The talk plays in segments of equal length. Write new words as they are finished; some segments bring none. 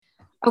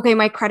Okay,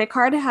 my credit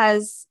card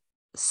has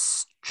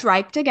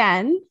striped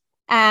again,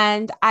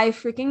 and I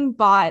freaking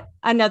bought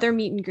another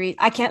meet and greet.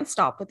 I can't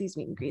stop with these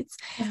meet and greets,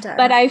 I'm but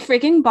done. I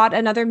freaking bought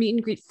another meet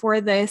and greet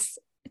for this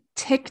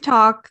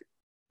TikTok.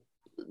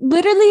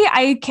 Literally,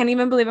 I can't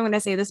even believe I'm going to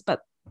say this,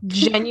 but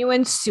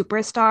genuine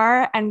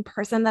superstar and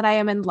person that I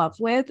am in love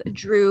with,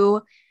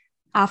 Drew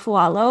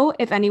Afualo.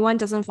 If anyone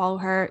doesn't follow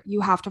her, you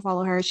have to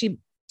follow her. She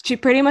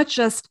pretty much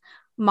just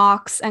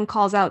mocks and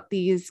calls out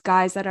these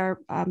guys that are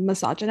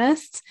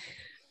misogynists,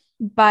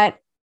 but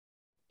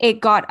it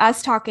got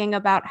us talking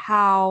about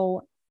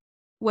how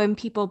when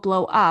people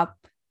blow up,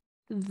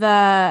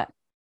 the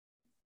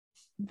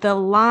the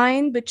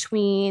line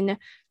between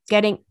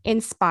getting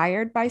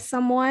inspired by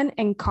someone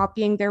and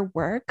copying their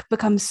work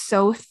becomes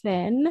so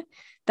thin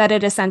that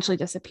it essentially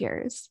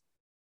disappears.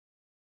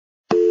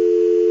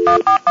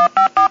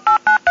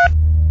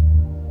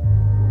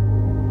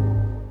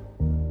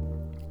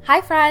 Hi,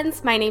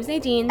 friends. My name's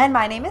Nadine. And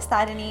my name is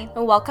Thadini.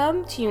 And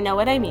welcome to You Know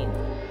What I Mean.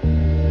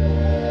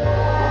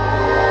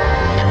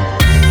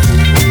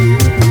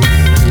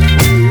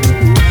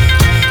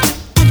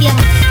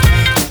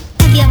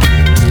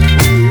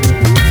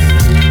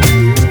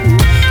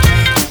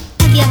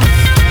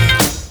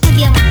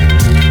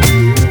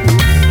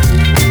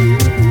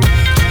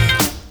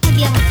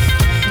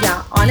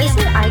 Yeah,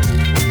 honestly, I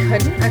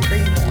couldn't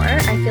agree more.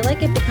 I feel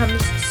like it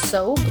becomes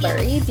so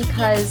blurry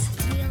because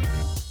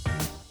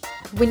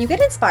when you get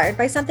inspired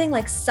by something,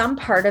 like some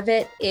part of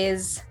it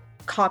is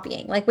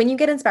copying. Like when you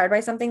get inspired by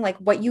something, like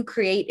what you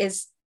create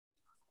is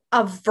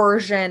a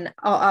version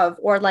of,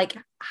 or like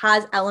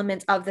has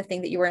elements of the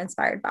thing that you were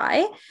inspired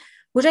by,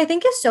 which I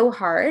think is so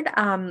hard.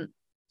 And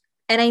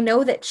I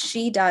know that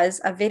she does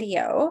a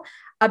video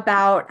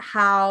about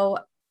how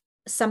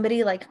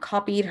somebody like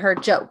copied her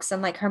jokes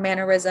and like her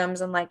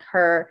mannerisms and like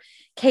her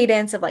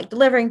cadence of like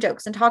delivering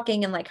jokes and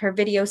talking and like her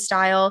video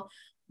style,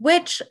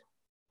 which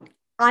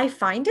I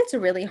find it's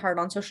really hard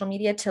on social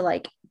media to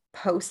like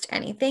post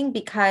anything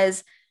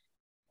because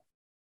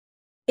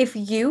if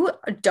you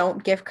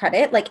don't give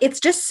credit, like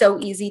it's just so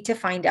easy to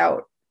find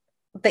out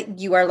that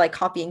you are like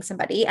copying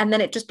somebody. And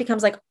then it just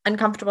becomes like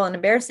uncomfortable and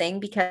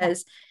embarrassing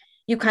because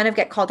you kind of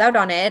get called out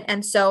on it.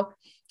 And so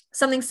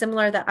something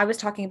similar that I was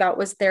talking about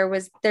was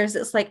there's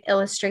this like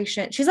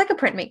illustration. She's like a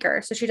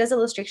printmaker. So she does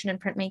illustration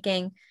and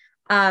printmaking.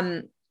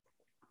 Um,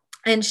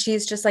 and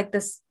she's just like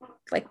this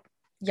like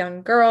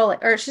young girl,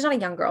 or she's not a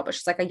young girl, but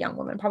she's like a young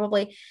woman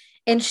probably.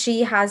 And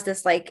she has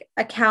this like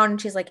account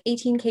and she's like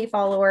 18K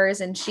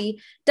followers and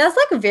she does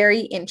like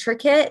very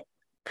intricate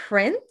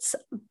prints,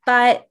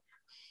 but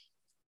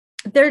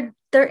they're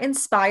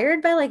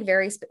inspired by like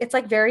it's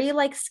like very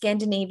like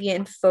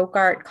Scandinavian folk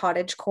art,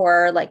 cottage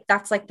core, like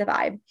that's like the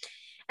vibe.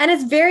 And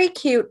it's very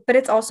cute, but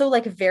it's also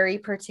like very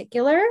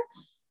particular.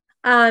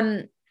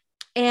 Um,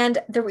 and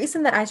the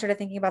reason that I started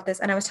thinking about this,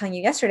 and I was telling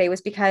you yesterday,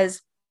 was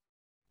because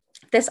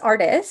this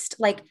artist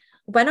like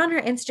went on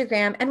her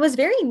Instagram and was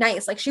very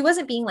nice. Like she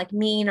wasn't being like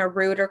mean or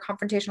rude or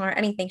confrontational or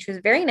anything. She was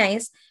very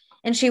nice.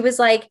 And she was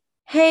like,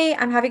 hey,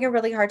 I'm having a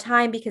really hard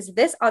time because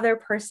this other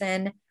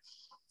person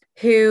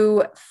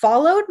who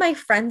followed my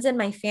friends and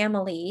my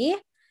family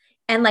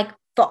and like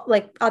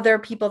other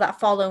people that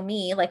follow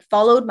me, like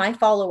followed my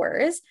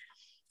followers,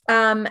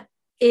 um,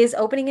 is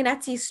opening an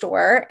Etsy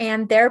store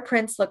and their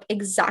prints look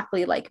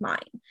exactly like mine.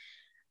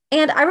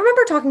 And I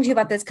remember talking to you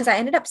about this because I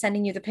ended up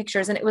sending you the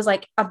pictures and it was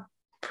like a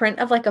print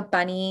of like a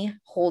bunny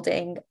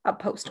holding a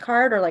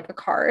postcard or like a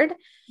card.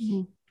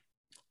 Mhm.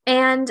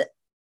 And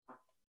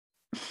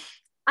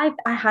I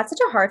had such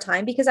a hard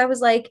time because I was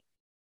like,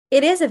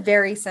 it is a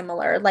very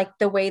similar, like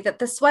the way that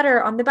the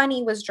sweater on the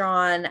bunny was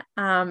drawn,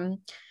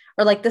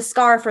 or like the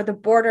scarf or the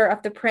border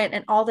of the print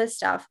and all this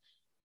stuff.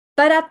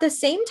 But at the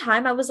same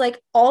time, I was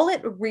like, all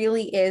it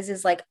really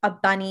is like a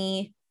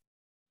bunny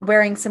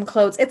wearing some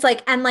clothes. It's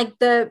like, and like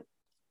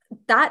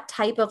that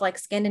type of like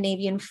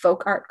Scandinavian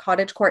folk art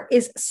cottagecore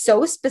is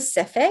so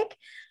specific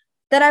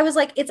that I was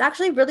like, it's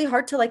actually really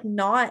hard to like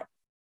not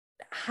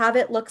have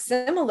it look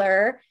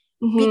similar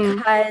Mhm.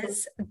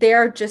 because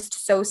they're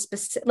just so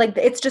specific. Like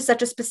it's just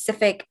such a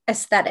specific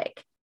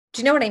aesthetic.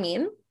 Do you know what I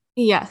mean?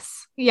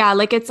 Yes. Yeah,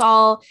 like it's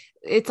all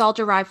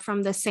derived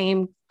from the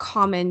same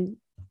common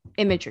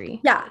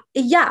imagery. Yeah.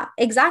 Yeah,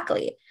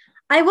 exactly.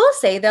 I will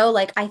say though,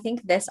 like I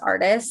think this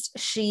artist,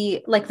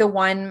 she like the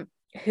one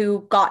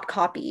who got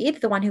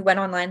copied, the one who went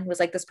online who was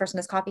like, this person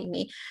is copying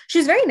me. She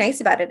was very nice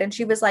about it. And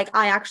she was like,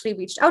 I actually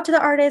reached out to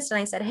the artist and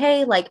I said,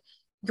 hey, like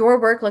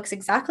your work looks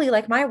exactly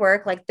like my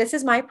work. Like this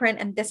is my print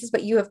and this is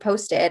what you have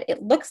posted.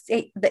 It looks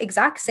the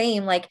exact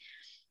same. Like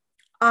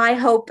I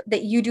hope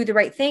that you do the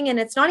right thing. And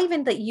it's not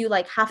even that you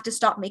like have to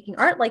stop making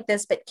art like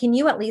this, but can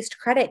you at least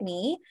credit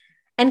me?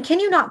 And can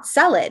you not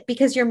sell it?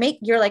 Because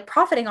you're like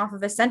profiting off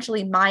of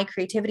essentially my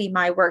creativity,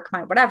 my work,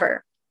 my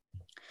whatever.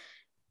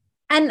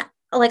 And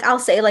like I'll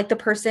say, like the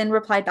person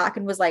replied back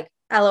and was like,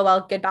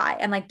 LOL, goodbye,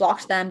 and like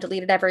blocked them,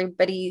 deleted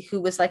everybody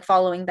who was like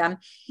following them,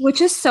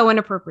 Which is so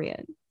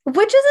inappropriate.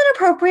 which is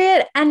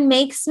inappropriate and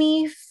makes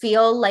me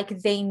feel like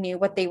they knew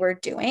what they were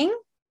doing.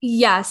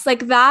 Yes,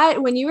 like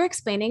that. When you were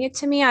explaining it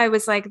to me, I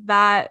was like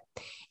that.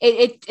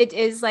 It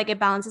is like it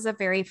balances a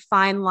very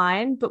fine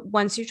line. But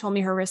once you told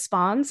me her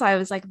response, I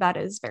was like, that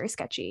is very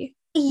sketchy.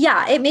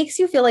 Yeah, it makes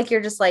you feel like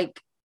you're just like,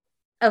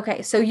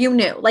 okay, so you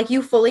knew, like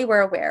you fully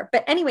were aware.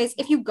 But anyways,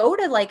 if you go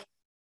to like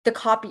the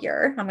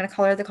copier, I'm gonna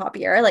call her the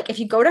copier. Like if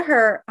you go to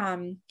her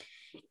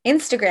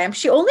Instagram,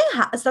 she only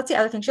has, that's the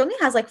other thing, she only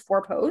has like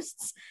 4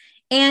 posts.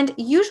 And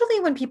usually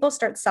when people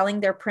start selling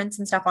their prints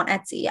and stuff on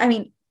Etsy, I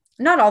mean,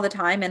 not all the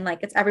time, and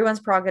like it's everyone's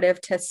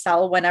prerogative to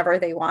sell whenever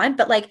they want,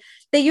 but like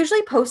they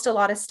usually post a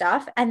lot of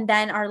stuff and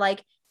then are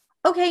like,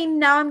 okay,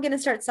 now I'm gonna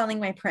start selling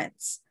my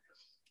prints.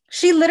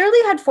 She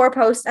literally had 4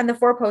 posts, and the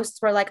 4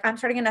 posts were like, I'm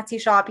starting an Etsy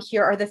shop.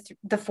 Here are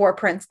the 4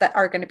 prints that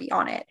are going to be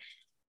on it.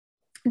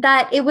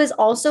 That it was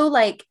also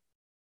like,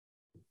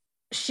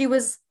 she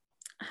was,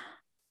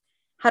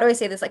 how do I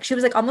say this? Like, she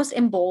was like almost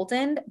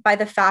emboldened by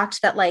the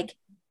fact that like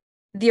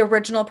the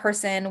original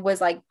person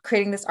was like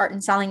creating this art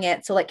and selling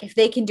it. So like, if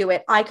they can do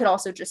it, I could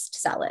also just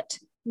sell it.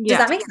 Does Yeah.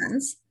 that make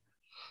sense?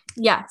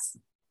 Yes.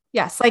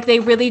 Yes. Like they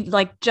really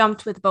like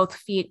jumped with both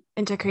feet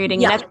into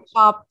creating an Etsy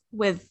shop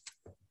with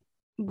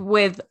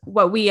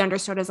what we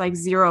understood as like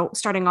zero,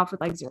 starting off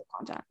with like zero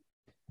content.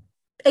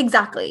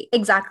 Exactly.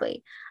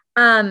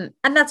 And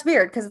that's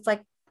weird because it's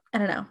like, I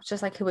don't know, it's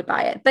just like who would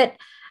buy it. But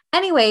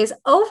anyways,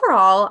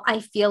 overall,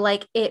 I feel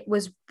like it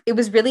was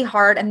really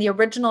hard. And the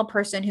original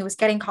person who was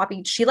getting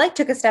copied, she like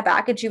took a step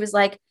back and she was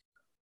like,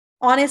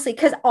 honestly,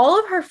 because all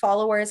of her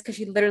followers, because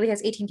she literally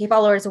has 18K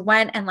followers,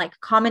 went and like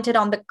commented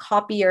on the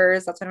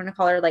copiers, that's what I'm gonna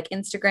call her, like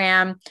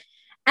Instagram.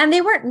 And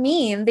they weren't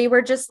mean. They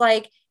were just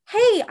like,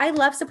 hey, I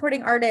love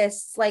supporting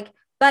artists. Like,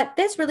 but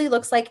this really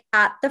looks like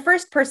at the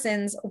first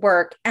person's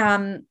work.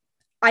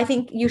 I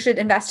think you should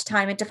invest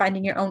time into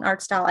finding your own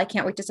art style. I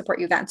can't wait to support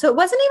you then. So it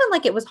wasn't even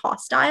like it was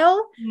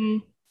hostile,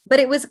 but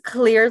it was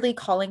clearly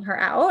calling her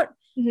out.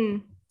 Mm-hmm.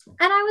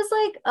 And I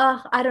was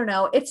like, I don't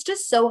know. It's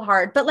just so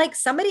hard. But like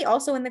somebody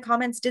also in the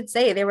comments did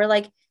say, they were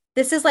like,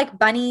 this is like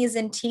bunnies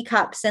and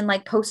teacups and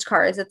like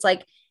postcards. It's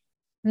like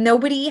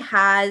nobody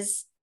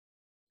has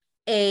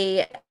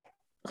a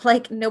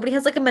nobody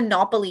has like a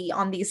monopoly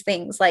on these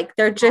things. Like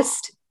they're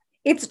just,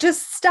 it's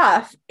just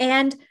stuff.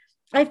 And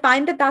I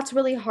find that that's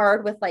really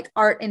hard with like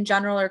art in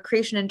general or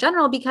creation in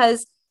general,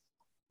 because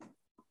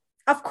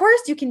of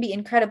course you can be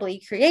incredibly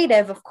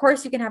creative. Of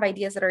course you can have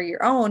ideas that are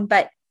your own,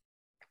 but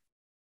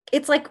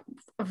it's like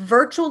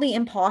virtually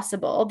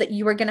impossible that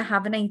you are going to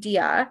have an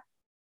idea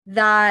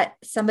that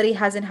somebody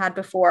hasn't had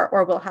before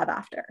or will have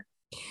after.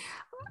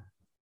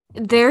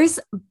 There's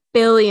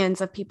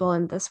billions of people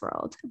in this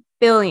world.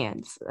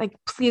 Billions. Like,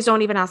 please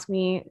don't even ask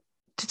me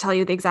to tell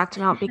you the exact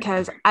amount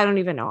because I don't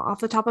even know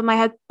off the top of my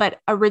head, but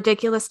a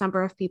ridiculous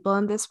number of people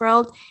in this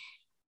world.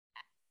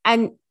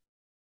 And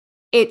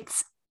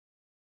it's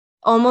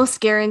almost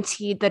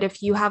guaranteed that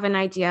if you have an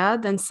idea,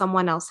 then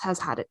someone else has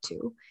had it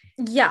too.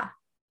 Yeah.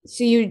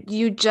 So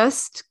you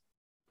just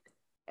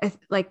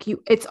like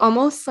you, it's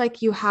almost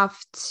like you have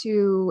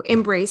to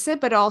embrace it,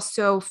 but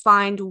also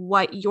find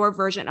what your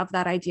version of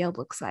that idea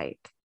looks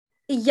like.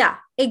 Yeah,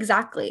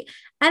 exactly.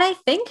 And I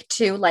think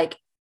too, like,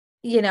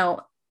 you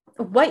know,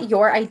 what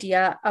your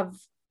idea of,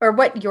 or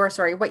what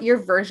your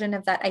version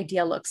of that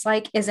idea looks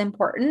like is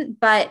important,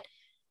 but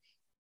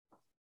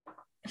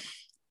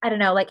I don't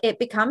know, like it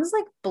becomes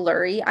like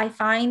blurry, I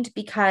find,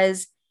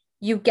 because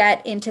you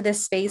get into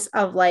this space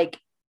of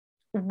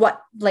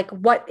what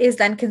is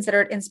then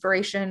considered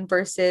inspiration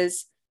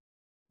versus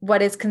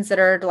what is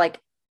considered like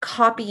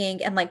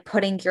copying and like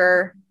putting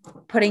your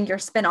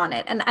spin on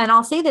it. And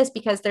I'll say this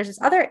because there's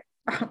this other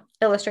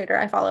illustrator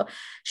I follow.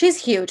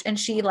 She's huge, and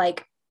she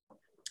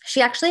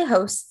actually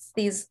hosts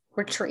these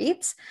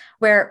retreats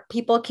where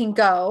people can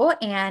go,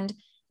 and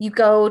you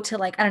go to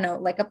like, I don't know,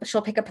 like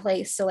she'll pick a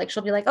place. So like,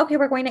 she'll be like, okay,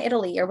 we're going to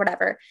Italy or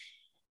whatever.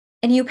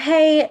 And you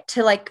pay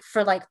to like,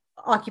 for like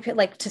occupy,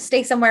 like to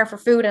stay somewhere for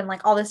food and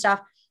like all this stuff.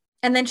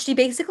 And then she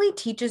basically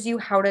teaches you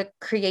how to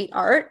create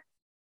art,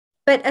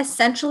 but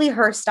essentially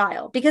her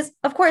style, because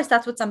of course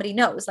that's what somebody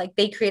knows. Like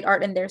they create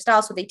art in their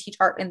style. So they teach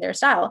art in their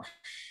style.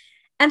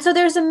 And so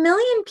there's a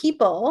million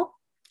people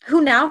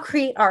who now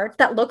create art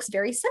that looks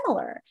very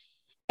similar.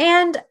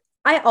 And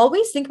I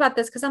always think about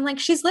this because I'm like,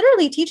 she's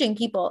literally teaching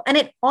people. And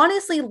it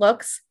honestly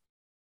looks,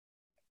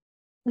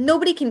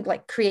 nobody can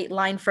like create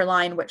line for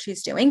line what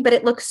she's doing, but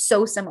it looks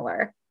so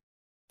similar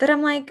that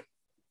I'm like,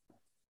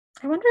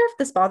 I wonder if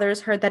this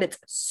bothers her that it's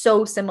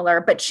so similar,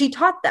 but she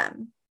taught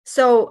them.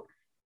 So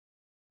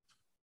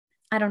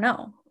I don't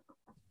know.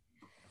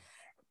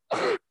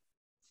 Oh,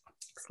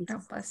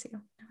 bless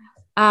you.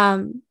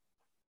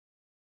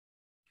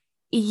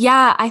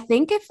 Yeah, I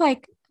think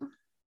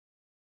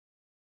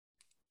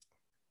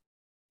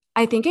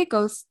it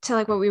goes to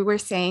like what we were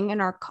saying in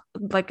our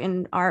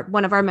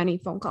one of our many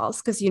phone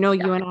calls, because you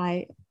and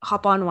I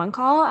hop on one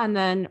call and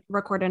then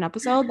record an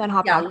episode, then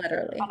hop on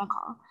literally on a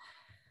call.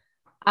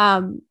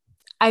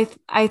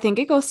 I think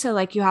it goes to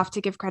like you have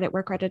to give credit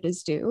where credit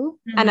is due.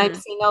 Mm-hmm. And I've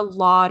seen a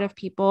lot of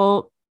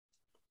people,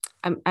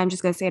 I'm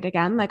just gonna say it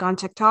again, like on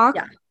TikTok.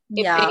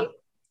 Yeah.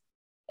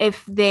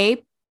 If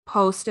they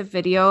post a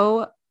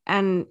video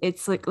and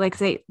it's like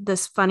say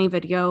this funny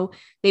video,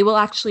 they will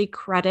actually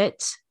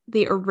credit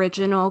the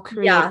original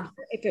creator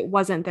if it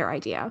wasn't their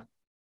idea.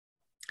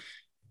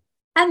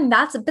 And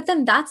but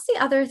then that's the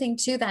other thing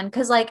too, then.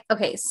 Cause like,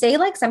 okay, say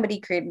like somebody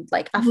created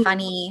like a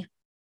funny.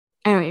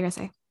 I know what you're gonna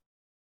say.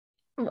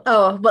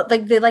 Oh, but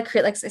like they like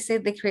create, like say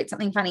they create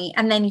something funny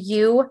and then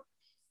you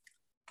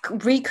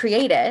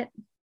recreate it.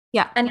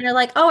 Yeah. And you're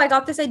like, oh, I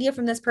got this idea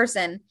from this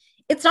person.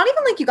 It's not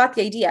even like you got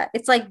the idea.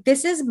 It's like,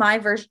 this is my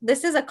version.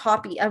 This is a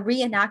copy, a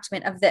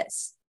reenactment of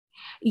this.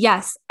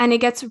 Yes. And it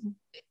gets,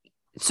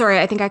 sorry,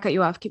 I think I cut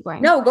you off. Keep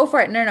going. No, go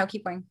for it. No,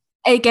 keep going.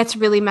 It gets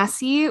really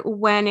messy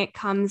when it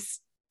comes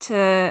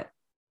to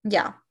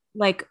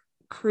like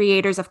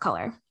creators of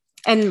color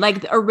and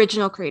like the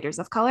original creators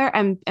of color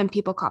and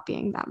people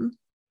copying them.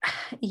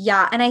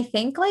 Yeah. And I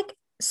think like,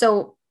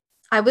 so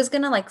I was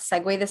going to like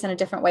segue this in a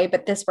different way,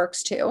 but this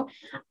works too.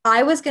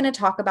 I was going to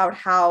talk about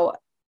how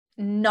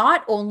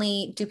not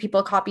only do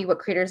people copy what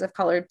creators of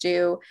color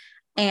do,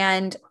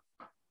 and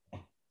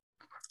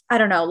I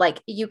don't know, like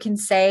you can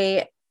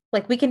say,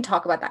 like we can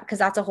talk about that because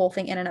that's a whole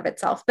thing in and of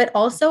itself, but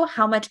also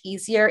how much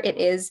easier it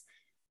is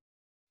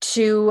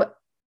to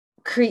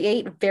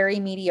create very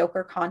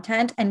mediocre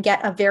content and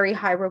get a very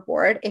high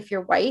reward if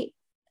you're white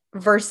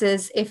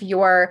versus if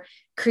you're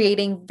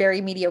creating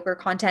very mediocre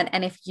content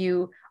and if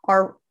you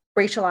are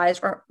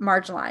racialized or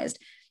marginalized.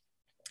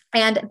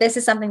 And this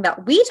is something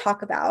that we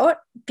talk about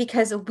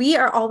because we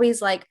are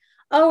always like,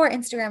 oh, our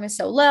Instagram is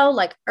so low,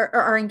 like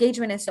our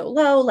engagement is so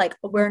low, like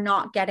we're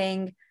not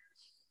getting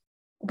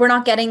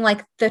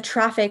like the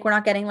traffic, we're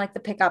not getting like the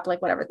pickup,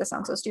 like whatever. This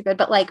sounds so stupid,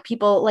 but like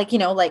people like, you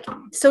know, like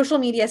social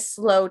media is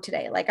slow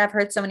today. Like I've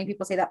heard so many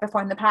people say that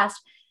before in the past.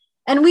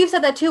 And we've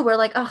said that too. We're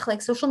like, oh,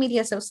 like social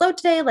media is so slow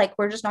today. Like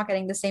we're just not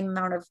getting the same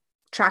amount of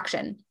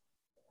traction.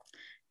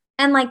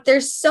 And like,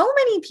 there's so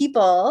many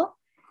people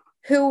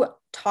who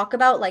talk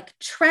about like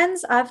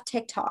trends of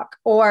TikTok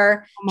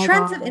or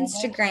trends of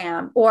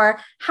Instagram or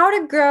how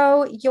to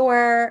grow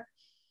your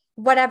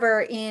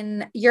whatever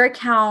in your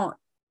account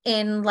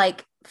in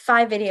like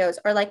 5 videos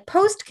or like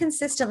post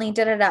consistently,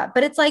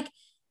 But it's like,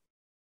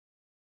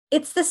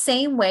 it's the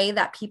same way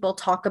that people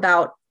talk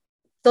about,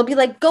 they'll be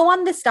like, go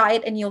on this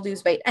diet and you'll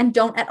lose weight and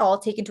don't at all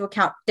take into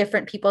account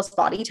different people's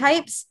body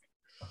types.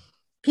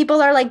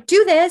 People are like,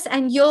 do this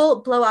and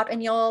you'll blow up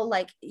and you'll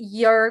like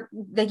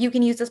you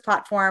can use this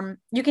platform.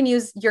 You can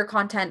use your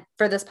content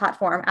for this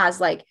platform as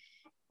like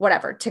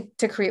whatever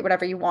to create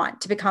whatever you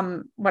want to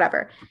become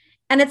whatever.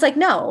 And it's like,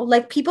 no,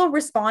 like people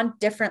respond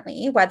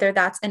differently, whether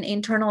that's an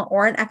internal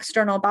or an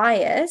external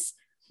bias.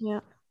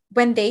 Yeah.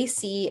 When they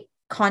see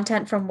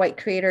content from white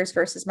creators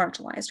versus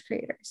marginalized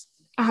creators.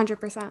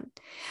 100%.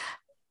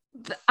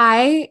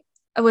 I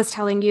was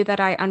telling you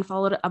that I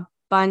unfollowed a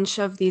bunch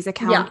of these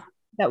accounts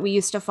that we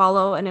used to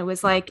follow. And it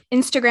was like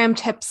Instagram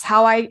tips,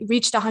 how I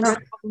reached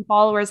 100,000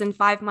 followers in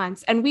 5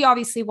 months. And we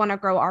obviously want to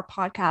grow our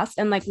podcast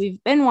and like,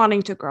 we've been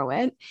wanting to grow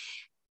it.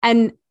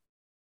 And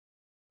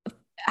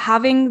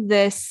having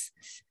this,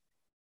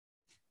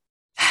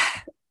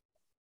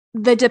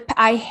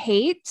 I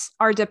hate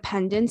our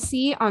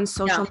dependency on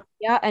social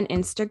media and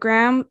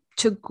Instagram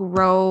to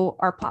grow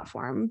our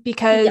platform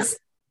because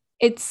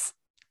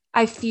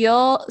I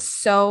feel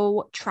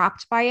so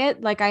trapped by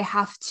it. Like I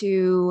have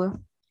to,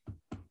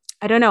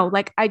 I don't know,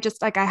 like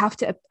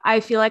I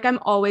feel like I'm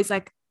always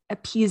like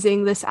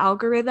appeasing this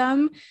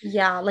algorithm.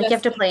 Yeah. Like you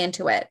have to play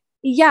into it.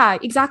 Yeah,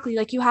 exactly.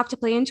 Like you have to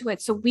play into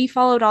it. So we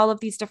followed all of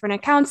these different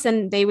accounts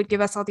and they would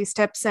give us all these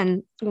tips.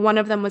 And one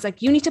of them was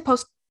like, you need to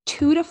post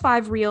 2 to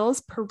 5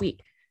 reels per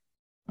week.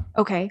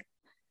 Okay.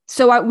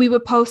 So we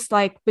would post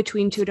like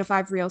between 2 to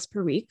 5 reels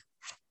per week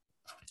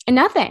and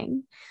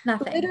nothing,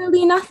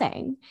 literally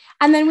nothing.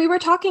 And then we were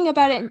talking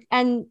about it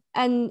and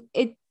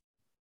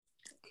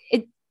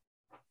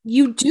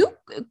you do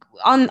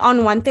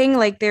on one thing,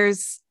 like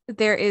there's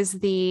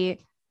a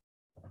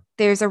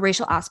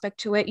racial aspect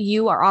to it.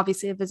 You are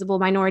obviously a visible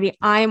minority.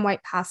 I am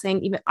white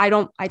passing. Even I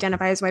don't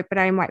identify as white, but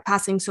I am white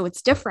passing. So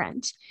it's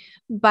different.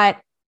 But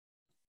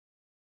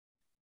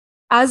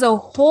as a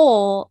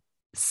whole,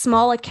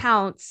 small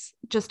accounts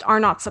just are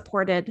not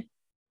supported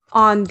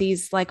on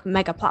these like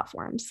mega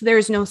platforms.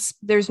 There's no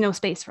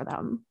space for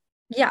them.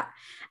 Yeah.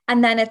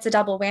 And then it's a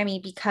double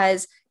whammy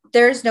because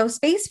there's no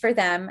space for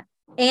them.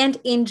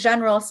 And in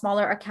general,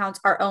 smaller accounts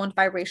are owned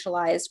by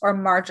racialized or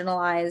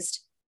marginalized,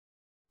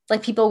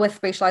 like people with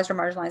racialized or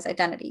marginalized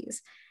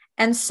identities.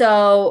 And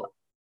so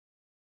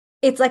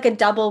it's like a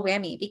double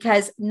whammy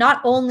because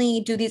not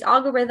only do these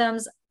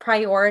algorithms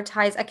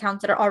prioritize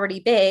accounts that are already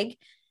big,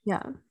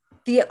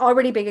 the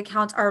already big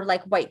accounts are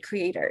like white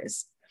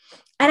creators.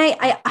 And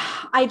I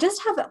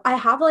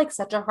have like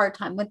such a hard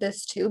time with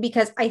this too,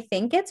 because I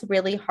think it's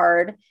really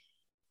hard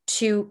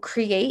to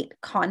create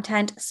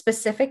content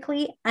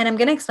specifically. And I'm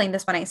going to explain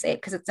this when I say it,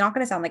 because it's not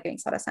going to sound like it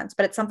makes a lot of sense,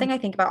 but it's something I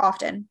think about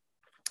often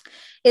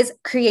is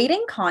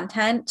creating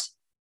content,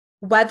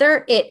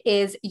 whether it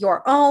is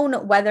your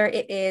own, whether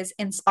it is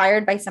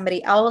inspired by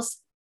somebody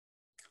else.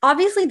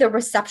 Obviously the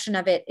reception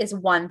of it is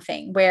one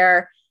thing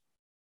where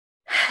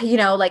you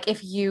know, like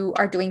if you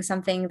are doing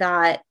something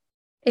that,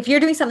 if you're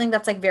doing something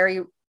that's like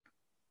very,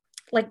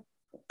 like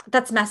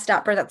that's messed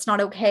up or that's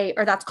not okay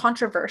or that's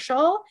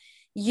controversial,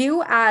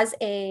 you as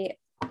a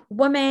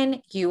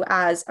woman, you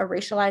as a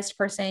racialized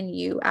person,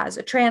 you as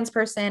a trans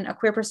person, a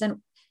queer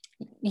person,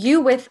 you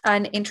with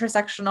an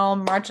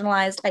intersectional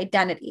marginalized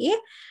identity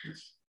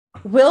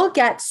will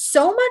get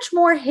so much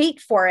more hate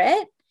for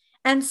it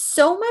and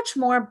so much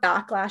more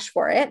backlash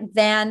for it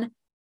than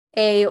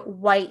a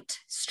white,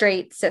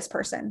 straight, cis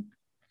person.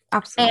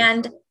 Absolutely.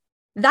 And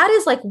that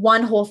is like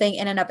one whole thing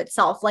in and of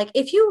itself. Like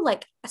if you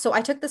like, so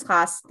I took this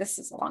class, this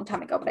is a long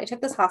time ago, but I took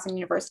this class in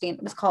university and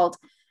it was called,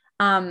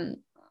 honestly,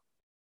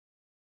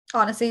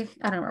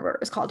 I don't remember what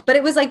it was called, but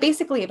it was like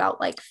basically about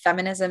like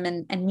feminism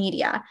and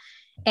media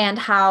and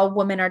how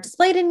women are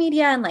displayed in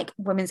media and like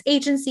women's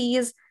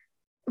agencies,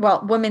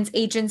 well, women's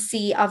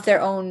agency of their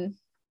own,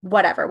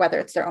 whatever, whether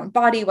it's their own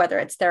body, whether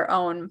it's their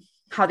own,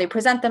 how they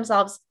present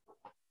themselves,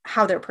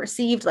 how they're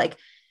perceived, like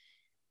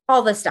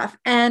all this stuff.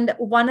 And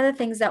one of the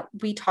things that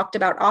we talked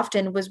about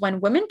often was when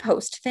women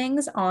post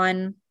things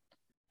on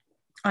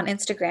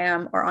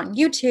Instagram or on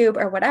YouTube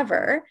or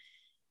whatever,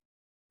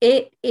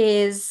 it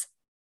is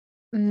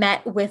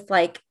met with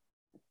like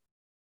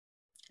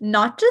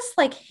not just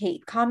like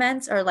hate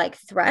comments or like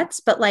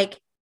threats, but like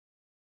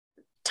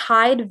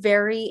tied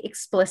very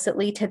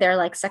explicitly to their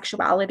like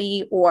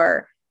sexuality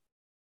or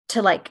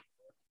to like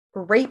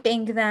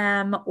raping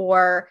them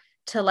or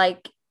to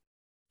like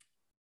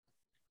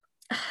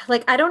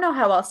I don't know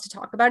how else to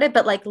talk about it,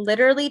 but like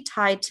literally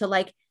tied to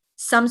like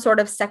some sort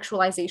of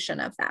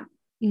sexualization of them.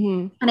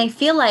 Mm-hmm. And I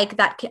feel like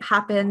that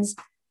happens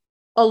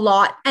a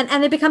lot,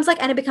 and it becomes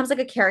like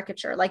a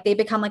caricature. Like they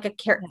become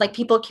like like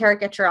people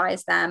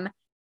caricaturize them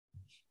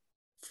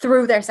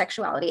through their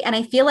sexuality. And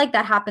I feel like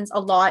that happens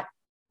a lot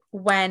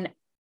when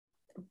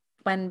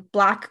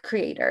Black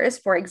creators,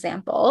 for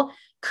example,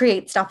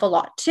 create stuff a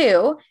lot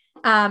too,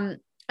 and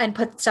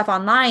put stuff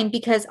online,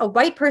 because a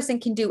white person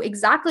can do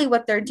exactly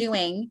what they're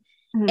doing,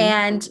 mm-hmm.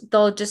 and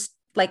they'll just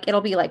like,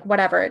 it'll be like,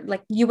 whatever,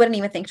 like you wouldn't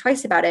even think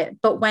twice about it.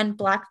 But when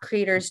Black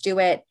creators do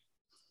it,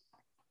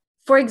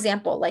 for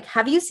example, like,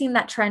 have you seen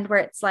that trend where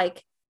it's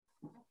like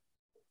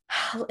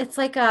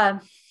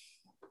a,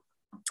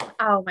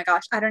 oh my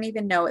gosh, I don't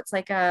even know. It's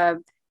like a,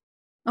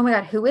 oh my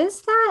God, who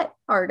is that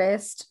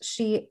artist?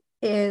 She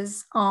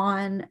is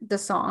on the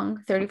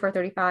song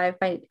 3435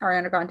 by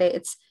Ariana Grande.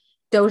 It's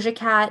Doja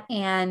Cat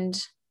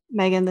and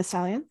Megan Thee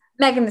Stallion.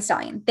 Megan Thee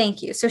Stallion.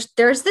 Thank you. So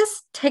there's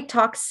this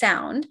TikTok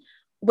sound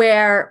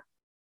where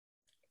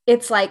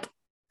it's like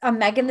a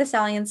Megan Thee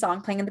Stallion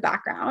song playing in the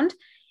background.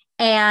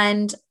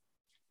 And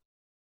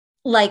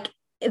like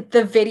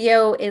the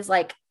video is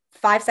like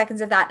 5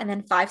 seconds of that and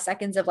then 5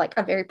 seconds of like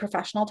a very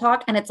professional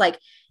talk, and it's like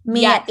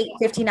me at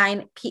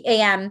 8:59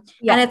 p.m.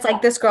 and it's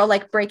like this girl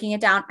like breaking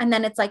it down, and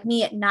then it's like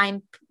me at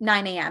 9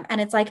 a.m. and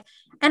it's like,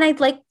 and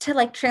I'd like to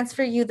like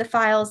transfer you the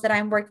files that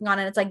I'm working on,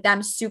 and it's like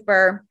them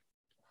super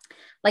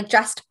like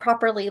dressed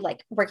properly,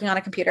 like working on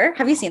a computer.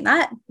 Have you seen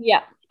that?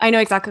 Yeah, I know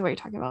exactly what you're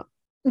talking about.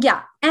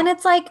 Yeah. And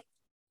it's like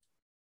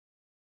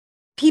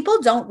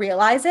people don't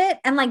realize it,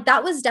 and like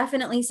that was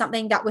definitely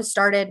something that was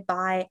started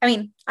by, I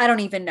mean, I don't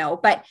even know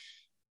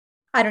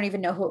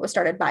who it was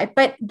started by,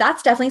 but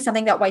that's definitely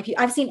something that white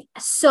people, I've seen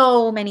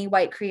so many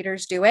white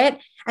creators do it,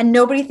 and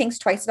nobody thinks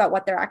twice about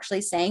what they're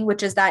actually saying,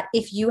 which is that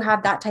if you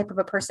have that type of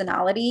a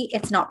personality,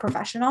 it's not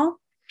professional.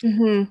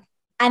 Mm-hmm.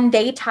 And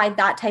they tied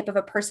that type of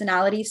a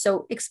personality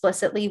so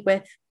explicitly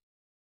with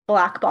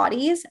Black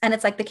bodies. And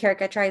it's like the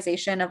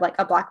caricaturization of like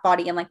a Black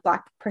body and like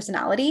Black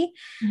personality.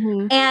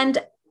 Mm-hmm. And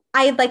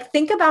I like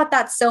think about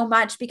that so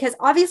much, because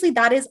obviously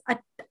that is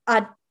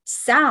a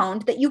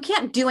sound that you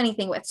can't do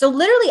anything with. So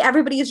literally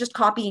everybody is just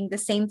copying the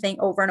same thing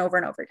over and over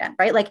and over again,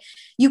 right? Like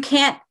you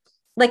can't,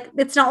 like,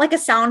 it's not like a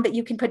sound that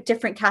you can put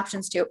different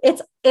captions to.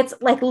 It's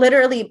like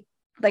literally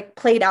like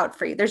played out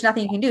for you. There's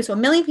nothing you can do. So a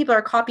million people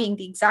are copying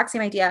the exact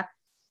same idea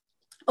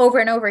over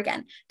and over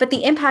again. But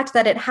the impact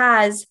that it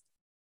has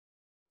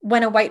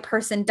when a white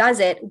person does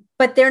it,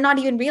 but they're not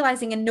even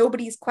realizing and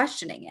nobody's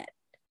questioning it.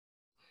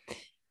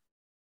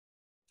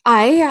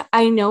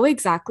 I know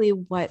exactly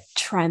what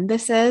trend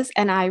this is.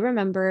 And I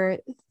remember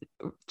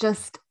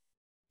just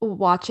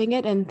watching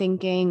it and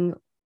thinking,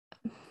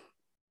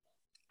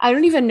 I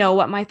don't even know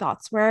what my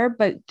thoughts were,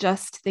 but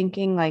just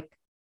thinking like,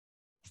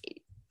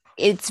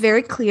 it's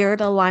very clear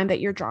the line that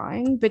you're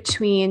drawing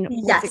between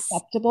what's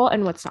acceptable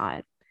and what's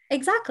not.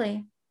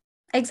 Exactly.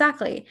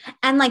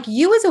 And like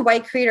you as a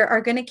white creator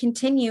are going to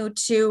continue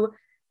to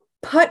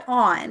put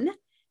on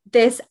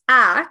this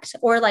act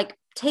or like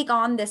take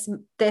on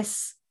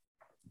this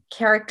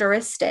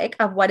characteristic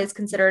of what is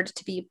considered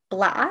to be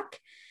Black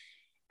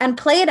and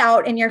play it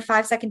out in your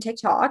 5-second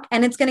TikTok,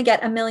 and it's going to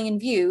get 1 million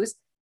views,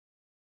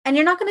 and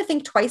you're not going to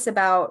think twice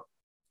about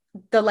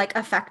the like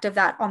effect of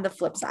that on the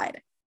flip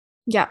side.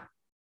 Yeah.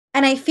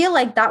 And I feel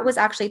like that was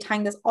actually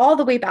tying this all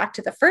the way back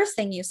to the first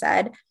thing you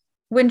said,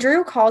 when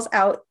Drew calls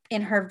out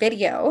in her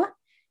video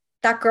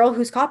that girl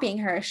who's copying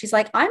her. She's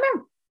like, I'm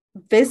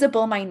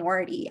visible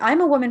minority.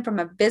 I'm a woman from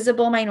a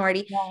visible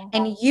minority, Yeah.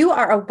 and you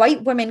are a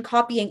white woman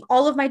copying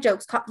all of my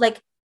jokes.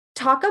 Like,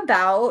 talk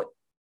about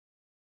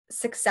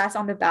success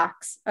on the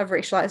backs of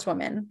racialized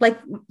women. Like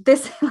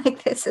this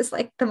is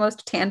like the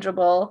most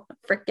tangible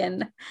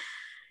freaking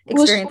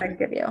experience I can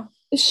give you.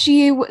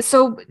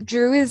 So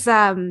Drew is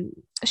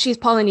she's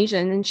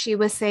Polynesian, and she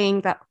was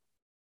saying that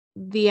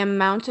the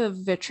amount of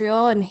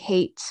vitriol and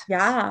hate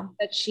Yeah.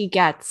 that she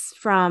gets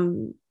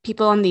from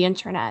people on the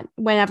internet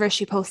whenever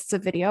she posts a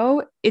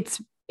video,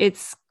 it's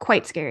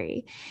quite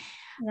scary.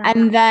 Yeah.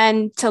 And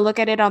then to look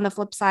at it on the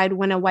flip side,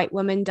 when a white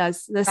woman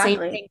does the same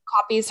thing,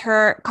 copies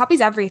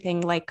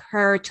everything, like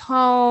her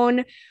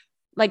tone,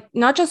 like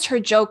not just her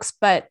jokes,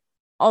 but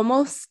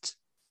almost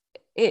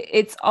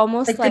it's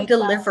almost like the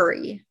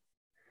delivery.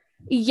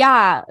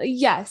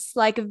 Yes,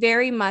 like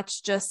very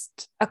much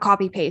just a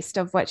copy paste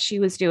of what she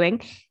was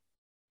doing.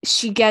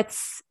 She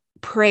gets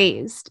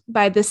praised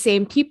by the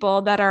same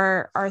people that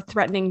are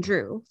threatening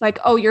Drew. Like,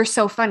 oh, you're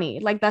so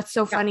funny. Like, that's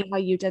so funny how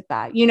you did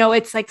that. You know,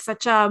 it's like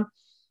such a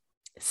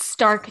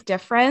stark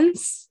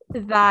difference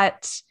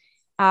that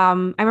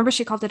I remember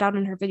she called it out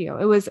in her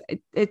video.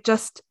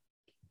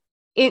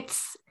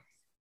 It's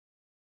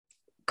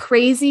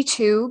crazy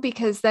too,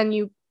 because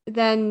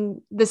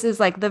then this is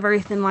like the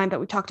very thin line that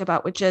we talked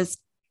about, which is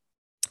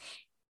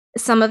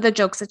some of the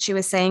jokes that she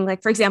was saying.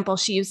 Like, for example,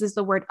 she uses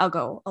the word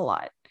uggo a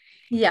lot.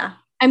 Yeah.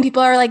 And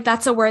people are like,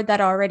 that's a word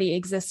that already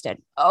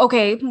existed.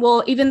 Okay,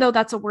 well, even though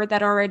that's a word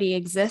that already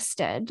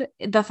existed,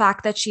 the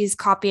fact that she's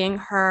copying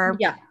her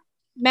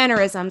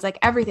mannerisms, like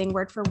everything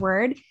word for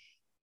word,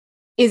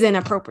 is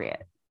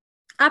inappropriate.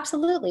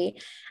 Absolutely.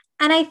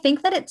 And I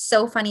think that it's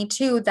so funny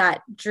too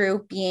that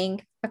Drew,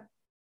 being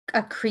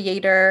a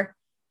creator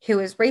who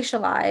is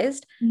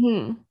racialized,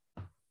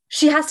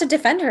 she has to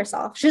defend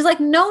herself. She's like,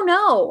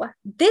 no,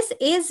 this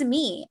is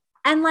me.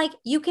 And like,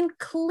 you can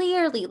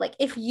clearly, like,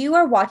 if you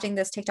are watching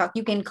this TikTok,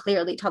 you can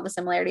clearly tell the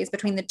similarities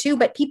between the two,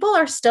 but people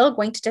are still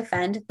going to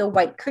defend the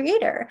white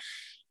creator,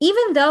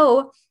 even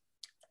though,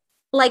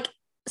 like,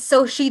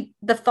 so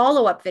the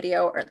follow-up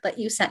video that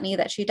you sent me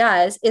that she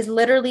does is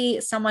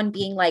literally someone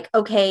being like,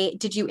 okay,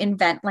 did you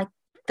invent like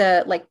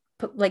the, like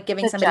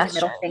giving somebody the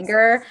middle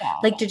finger? Yeah.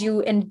 Like, did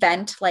you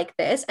invent like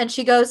this? And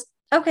she goes,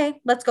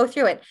 okay, let's go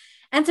through it.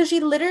 And so she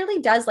literally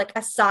does like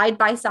a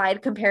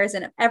side-by-side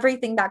comparison of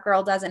everything that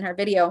girl does in her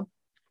video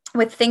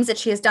with things that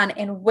she has done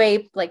in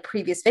way like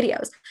previous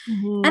videos.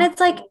 And it's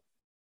like,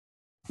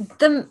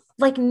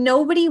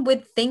 nobody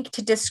would think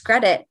to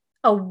discredit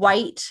a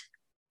white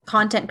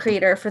content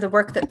creator for the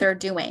work that they're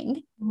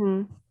doing,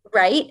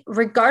 right?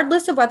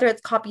 Regardless of whether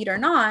it's copied or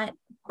not.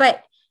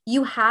 But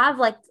you have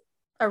like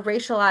a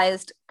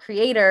racialized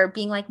creator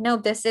being like, no,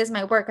 this is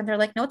my work. And they're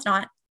like, no, it's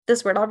not.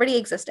 This word already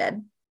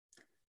existed.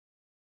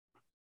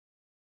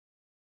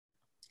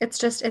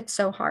 It's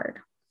so hard.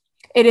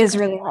 It is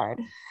really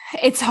hard.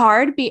 It's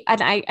hard.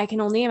 And I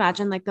can only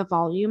imagine like the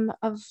volume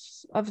of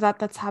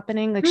that's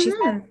happening. Like she's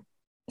got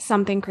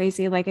something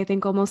crazy, like I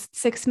think almost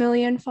 6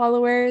 million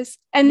followers.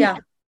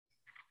 And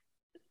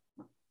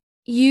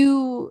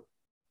you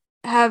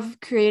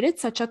have created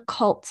such a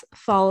cult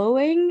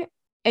following,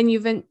 and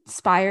you've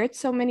inspired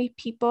so many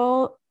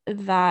people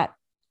that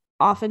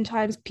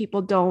oftentimes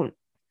people don't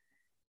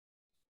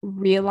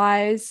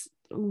realize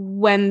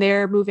when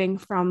they're moving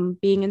from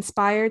being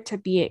inspired to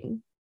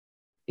being,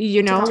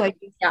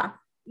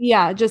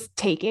 just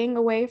taking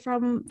away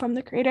from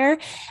the creator.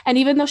 And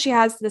even though she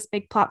has this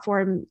big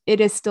platform,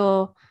 you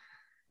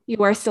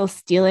are still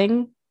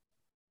stealing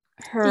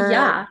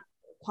her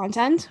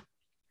content.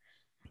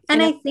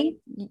 And I think,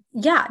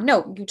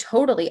 no, you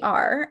totally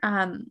are.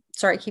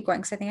 Sorry, keep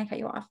going, because I think I cut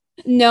you off.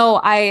 No,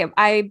 I'm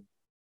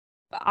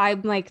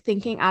like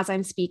thinking as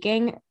I'm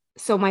speaking,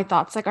 so my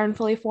thoughts like aren't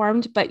fully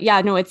formed. But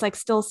yeah, no, it's like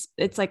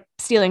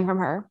stealing from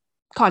her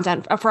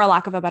content, for a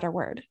lack of a better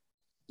word.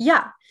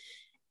 Yeah.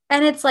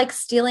 And it's like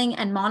stealing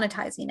and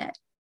monetizing it,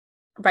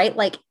 right?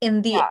 Like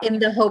in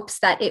the hopes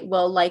that it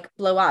will like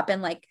blow up.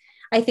 And like,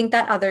 I think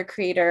that other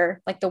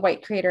creator, like the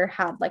white creator,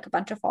 had like a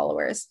bunch of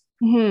followers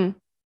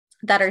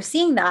that are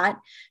seeing that,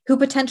 who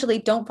potentially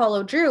don't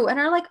follow Drew and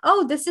are like,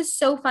 oh, this is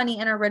so funny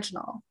and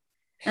original.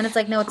 And it's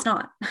like, no, it's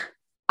not.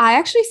 I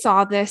actually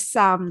saw this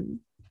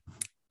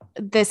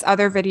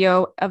other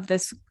video of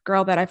this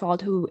girl that I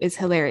followed who is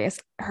hilarious.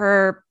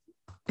 Her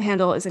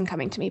handle isn't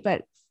coming to me,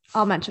 but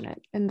we'll mention it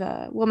in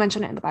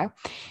the bio.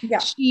 Yeah.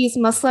 She's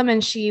Muslim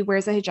and she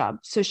wears a hijab,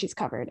 so she's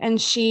covered.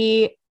 And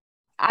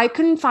I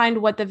couldn't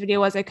find what the video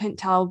was. I couldn't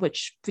tell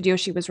which video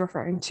she was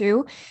referring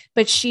to,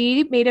 but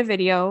she made a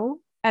video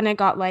and it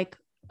got like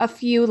a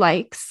few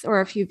likes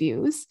or a few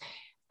views,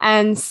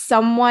 and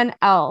someone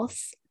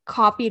else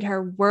copied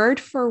her word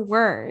for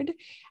word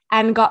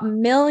and got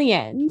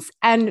millions,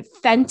 and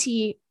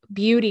Fenty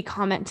Beauty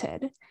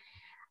commented.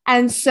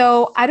 And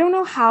so I don't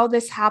know how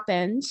this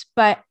happened,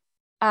 but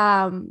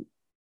I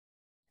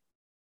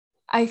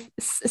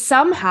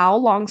somehow,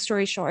 long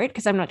story short,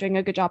 because I'm not doing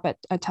a good job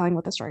at telling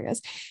what the story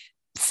is,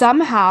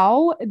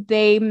 somehow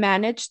they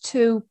managed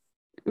to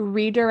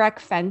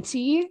redirect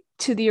Fenty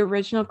to the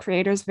original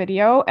creator's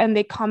video and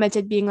they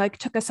commented being like,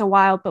 took us a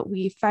while, but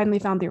we finally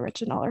found the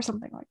original or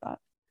something like that.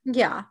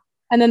 Yeah.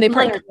 And then they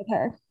partnered with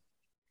her.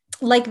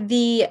 Like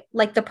the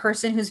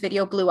person whose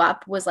video blew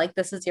up was like,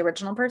 this is the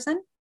original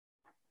person.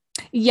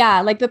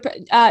 Yeah, like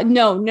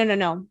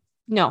no,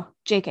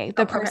 JK.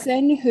 The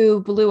person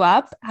who blew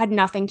up had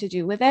nothing to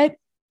do with it.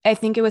 I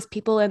think it was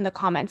people in the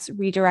comments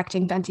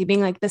redirecting Fenty,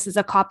 being like, this is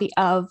a copy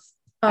of.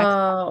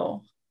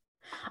 Oh,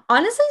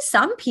 honestly,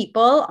 some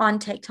people on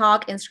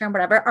TikTok, Instagram,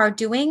 whatever, are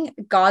doing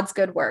God's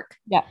good work.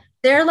 Yeah.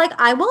 They're like,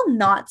 I will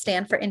not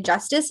stand for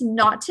injustice,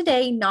 not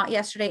today, not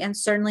yesterday, and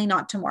certainly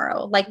not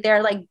tomorrow. Like,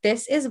 they're like,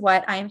 this is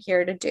what I'm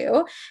here to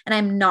do, and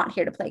I'm not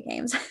here to play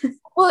games.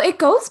 Well, it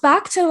goes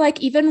back to like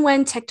even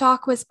when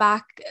TikTok was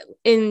back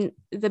in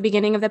the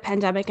beginning of the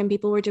pandemic and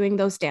people were doing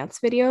those dance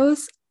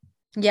videos.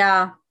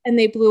 Yeah. And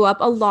they blew up.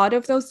 A lot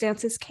of those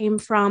dances came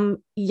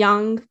from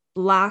young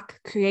Black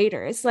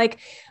creators, like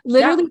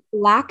literally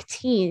Black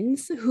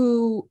teens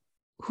who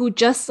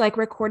just like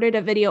recorded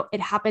a video.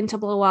 It happened to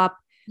blow up.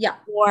 Yeah.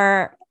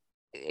 Or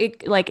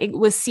it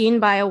was seen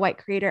by a white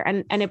creator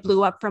and it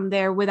blew up from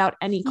there without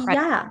any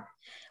credit. Yeah.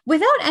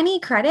 Without any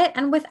credit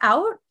and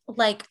without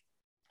like,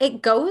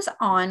 it goes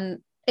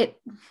on, it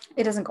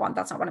doesn't go on.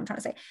 That's not what I'm trying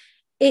to say.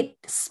 It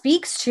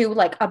speaks to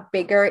like a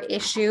bigger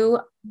issue.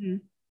 Mm-hmm.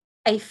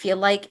 I feel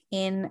like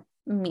in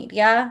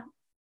media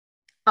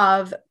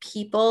of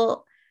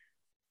people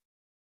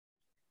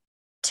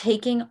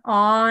taking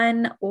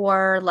on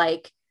or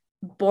like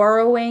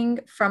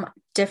borrowing from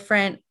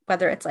different,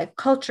 whether it's like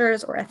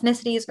cultures or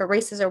ethnicities or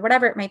races or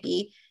whatever it might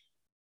be,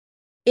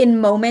 in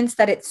moments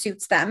that it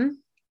suits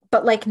them,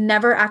 but like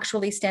never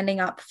actually standing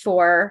up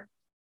for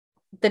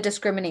the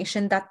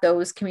discrimination that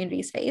those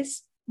communities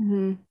face.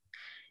 Mm-hmm.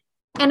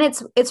 And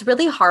it's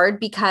really hard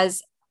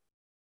because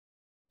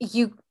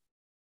the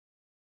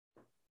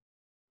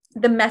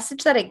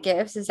message that it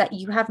gives is that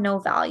you have no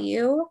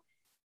value.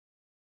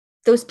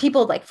 Those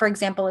people, like, for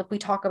example, if we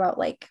talk about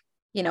like,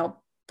 you know,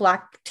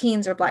 Black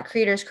teens or Black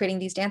creators creating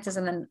these dances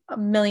and then a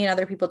million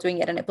other people doing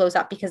it and it blows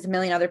up because a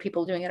million other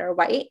people doing it are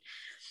white,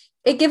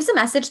 it gives a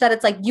message that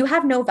it's like, you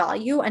have no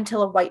value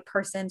until a white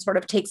person sort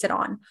of takes it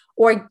on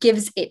or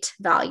gives it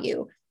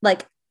value.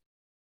 Like,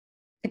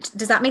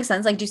 does that make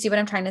sense? Like, do you see what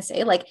I'm trying to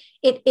say? Like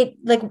it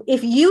like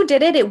if you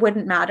did it, it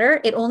wouldn't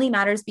matter. It only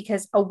matters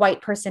because a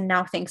white person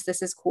now thinks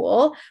this is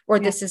cool or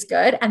this is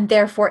good. And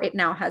therefore it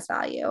now has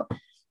value.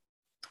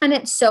 And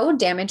it's so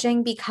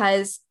damaging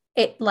because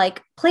it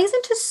like plays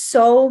into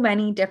so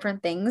many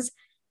different things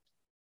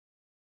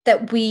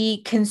that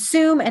we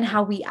consume and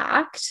how we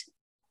act.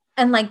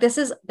 And like, this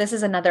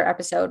is another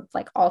episode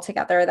like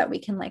altogether that we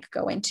can like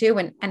go into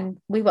and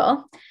we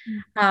will.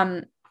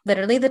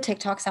 Literally the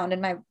TikTok sound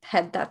in my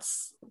head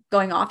that's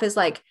going off is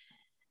like,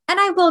 and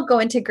I will go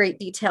into great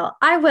detail.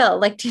 I will,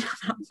 like, do you know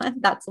that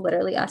one? That's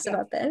literally us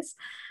about this.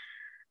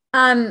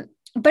 But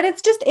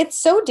it's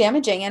so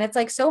damaging and it's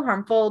like so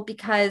harmful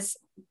because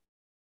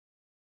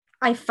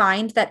I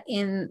find that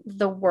in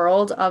the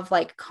world of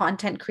like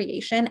content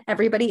creation,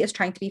 everybody is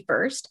trying to be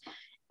first.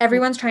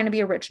 Everyone's trying to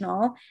be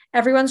original.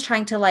 Everyone's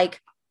trying to like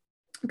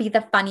be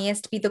the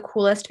funniest, be the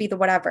coolest, be the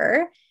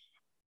whatever.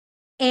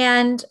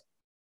 And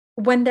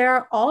when there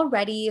are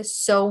already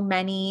so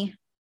many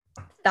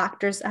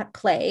factors at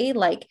play,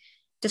 like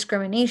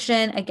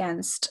discrimination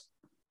against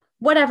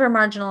whatever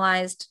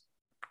marginalized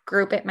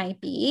group it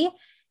might be,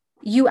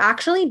 you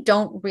actually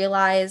don't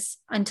realize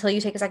until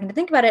you take a second to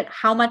think about it,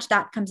 how much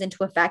that comes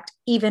into effect,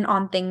 even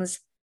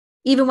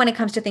when it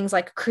comes to things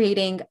like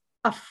creating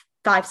a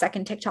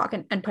 5-second TikTok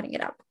and putting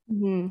it up.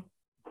 Mm-hmm.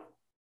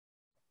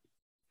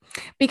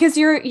 Because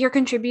you're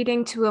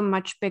contributing to a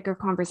much bigger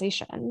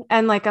conversation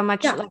and like a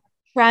much like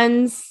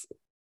trends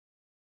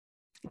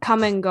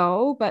come and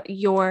go, but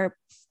your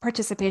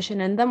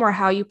participation in them or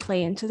how you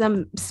play into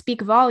them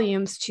speak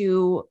volumes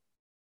to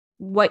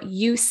what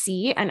you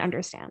see and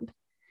understand.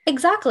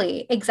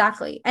 Exactly.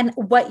 And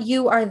what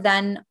you are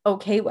then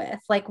okay with,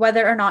 like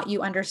whether or not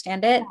you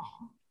understand it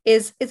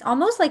is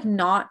almost like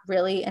not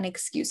really an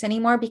excuse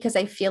anymore, because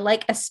I feel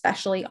like,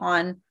 especially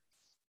on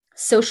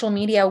social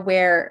media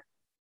where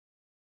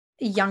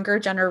younger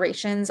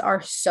generations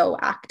are so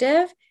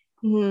active,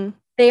 mm-hmm.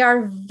 they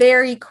are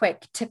very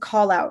quick to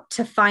call out,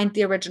 to find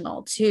the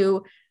original,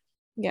 to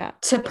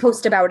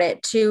post about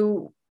it,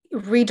 to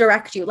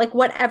redirect you, like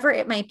whatever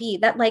it might be,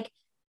 that like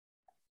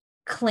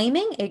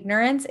claiming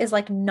ignorance is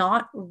like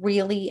not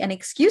really an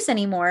excuse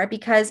anymore,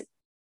 because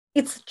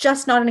it's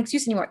just not an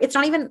excuse anymore. It's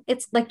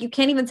like, you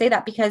can't even say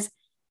that, because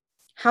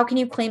how can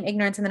you claim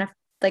ignorance and then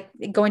like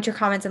go into your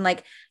comments and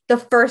like the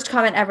first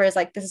comment ever is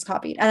like, this is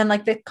copied. And then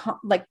like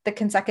the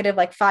consecutive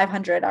like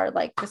 500 are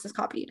like, this is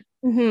copied.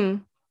 Mm-hmm.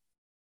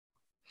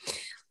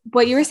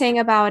 What you were saying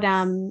about,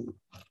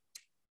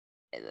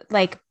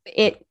 like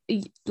it,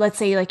 let's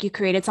say like you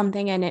created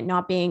something and it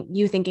not being,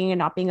 you thinking it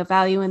not being of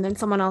value, and then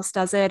someone else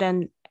does it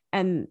and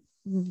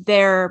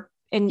they're,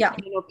 and you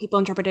know, people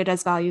interpret it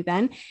as value,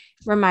 then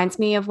reminds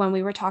me of when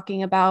we were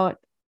talking about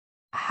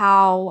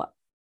how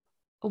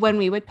when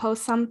we would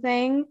post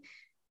something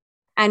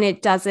and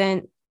it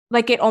doesn't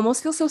like it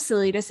almost feels so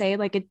silly to say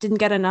like it didn't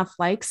get enough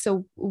likes,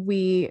 so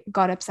we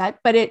got upset,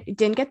 but it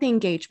didn't get the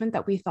engagement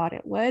that we thought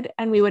it would,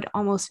 and we would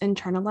almost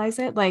internalize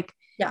it like,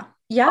 Yeah. oh,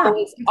 Yeah.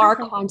 is our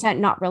Exactly. content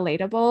not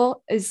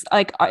relatable? Is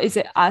like, is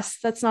it us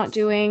that's not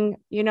doing,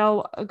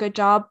 a good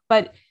job?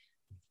 But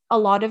a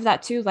lot of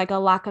that too, like a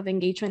lack of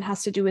engagement,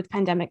 has to do with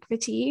pandemic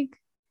fatigue,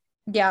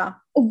 Yeah.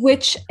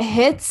 which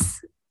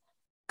hits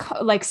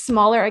like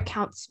smaller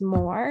accounts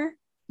more,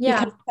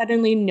 Yeah. because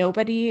suddenly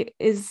nobody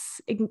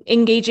is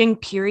engaging,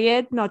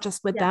 period, not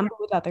just with Yeah. them, but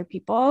with other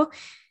people.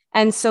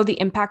 And so the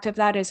impact of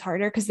that is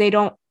harder because they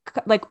don't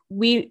like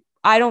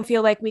I don't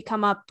feel like we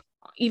come up,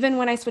 even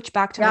when I switch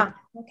back to my Yeah.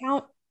 personal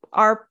account,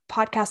 our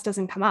podcast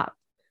doesn't come up.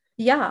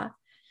 Yeah.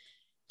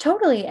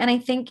 Totally. And I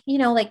think,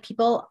 like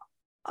people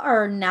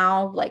are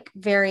now like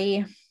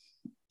very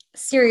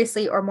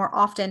seriously or more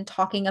often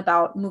talking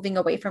about moving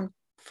away from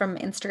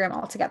Instagram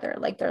altogether.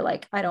 Like they're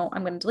like, I'm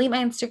going to delete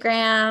my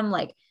Instagram.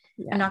 Like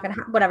I'm not going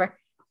to whatever.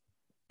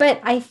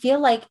 But I feel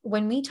like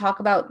when we talk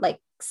about like,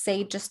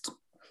 say,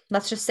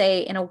 let's just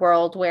say in a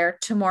world where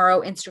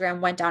tomorrow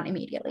Instagram went down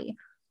immediately,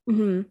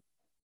 Mm-hmm.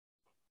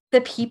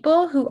 the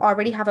people who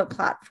already have a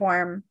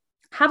platform,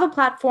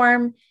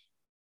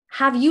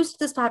 have used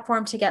this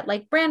platform to get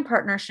like brand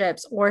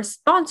partnerships or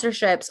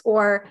sponsorships,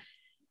 or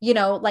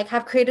like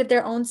have created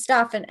their own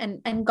stuff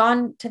and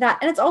gone to that.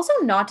 And it's also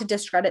not to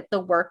discredit the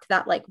work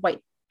that like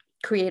white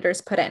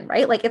creators put in,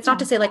 right? Like it's not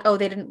to say like, oh,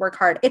 they didn't work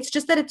hard. It's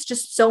just that it's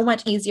just so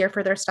much easier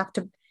for their stuff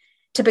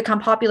to become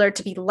popular,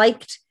 to be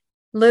liked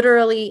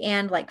literally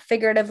and like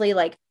figuratively.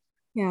 Like,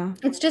 Yeah.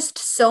 it's just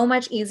so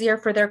much easier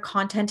for their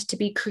content to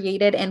be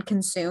created and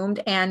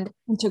consumed and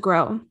to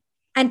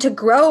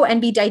grow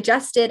and be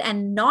digested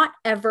and not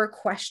ever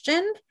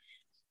questioned.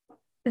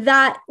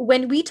 That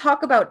when we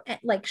talk about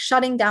like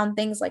shutting down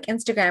things like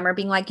Instagram, or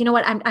being like, you know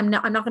what, I'm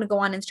not going to go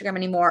on Instagram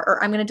anymore,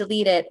 or I'm going to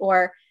delete it,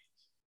 or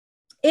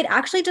it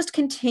actually just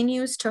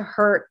continues to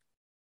hurt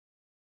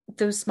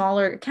those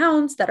smaller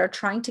accounts that are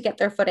trying to get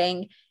their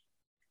footing.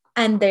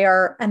 And they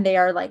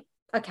are like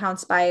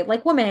accounts by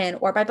like women,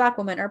 or by Black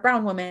women, or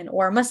brown women,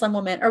 or Muslim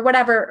women, or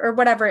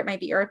whatever it might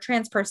be, or a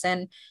trans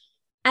person.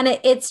 And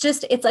it's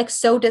like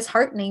so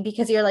disheartening,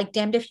 because you're like,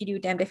 damned if you do,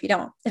 damned if you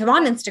don't. If I'm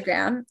on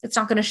Instagram, it's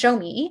not going to show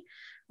me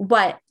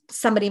what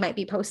somebody might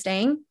be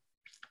posting.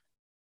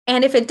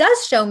 And if it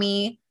does show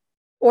me,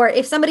 or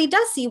if somebody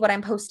does see what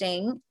I'm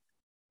posting,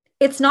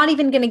 it's not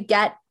even going to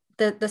get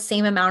the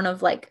same amount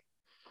of like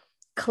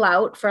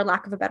clout, for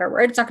lack of a better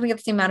word. It's not going to get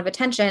the same amount of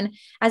attention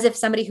as if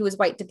somebody who is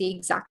white did the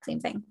exact same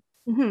thing.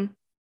 Mm-hmm.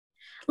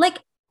 Like,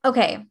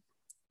 okay,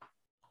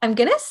 I'm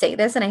going to say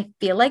this, and I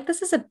feel like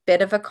this is a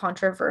bit of a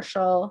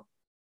controversial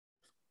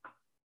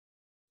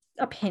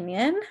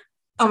opinion.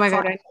 Oh my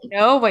God, I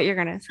know what you're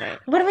going to say.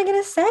 What am I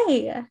going to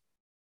say?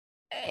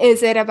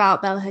 Is it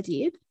about Bella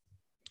Hadid?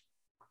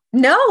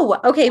 No.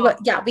 Okay, but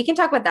yeah, we can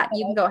talk about that.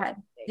 You can go ahead.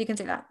 You can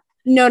say that.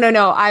 No.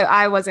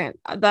 I wasn't.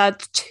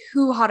 That's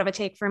too hot of a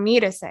take for me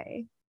to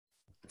say.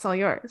 It's all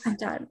yours. I'm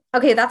done.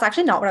 Okay, that's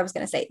actually not what I was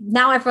going to say.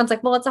 Now everyone's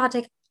like, well, it's a hot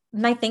take.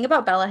 My thing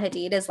about Bella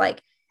Hadid is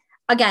like,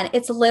 again,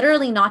 it's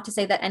literally not to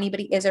say that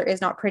anybody is or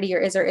is not pretty, or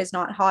is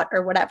not hot,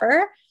 or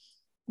whatever.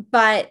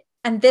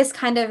 And this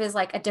kind of is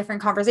like a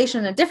different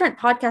conversation, a different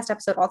podcast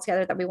episode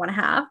altogether that we want to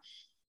have.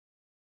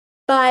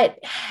 But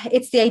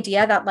it's the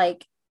idea that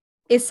like,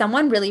 is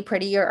someone really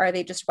pretty, or are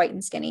they just white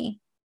and skinny?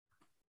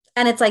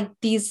 And it's like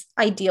these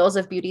ideals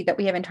of beauty that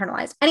we have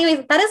internalized.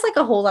 Anyways, that is like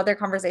a whole other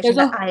conversation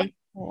that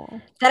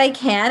I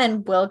can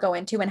and will go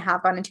into and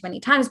have gone into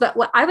many times. But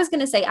what I was going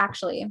to say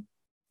actually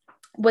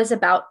was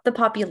about the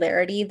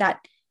popularity that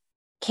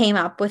came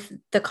up with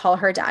the Call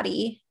Her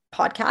Daddy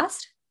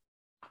podcast.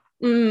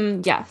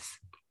 Yes.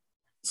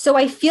 So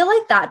I feel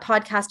like that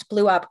podcast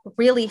blew up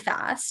really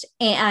fast,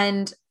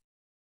 and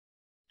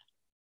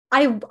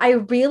I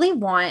really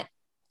love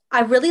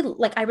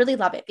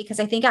it, because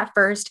I think at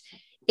first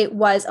it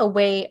was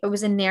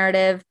a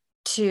narrative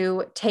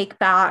to take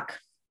back.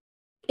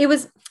 It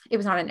was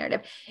not a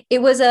narrative.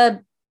 It was a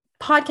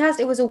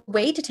podcast. It was a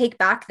way to take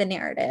back the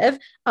narrative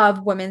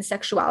of women's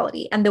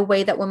sexuality, and the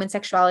way that women's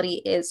sexuality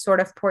is sort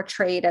of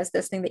portrayed as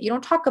this thing that you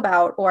don't talk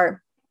about,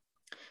 or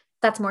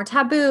that's more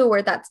taboo,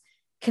 or that's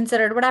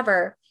considered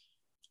whatever.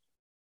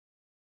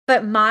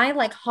 But my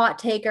like hot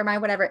take, or my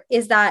whatever,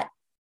 is that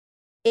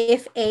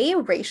if a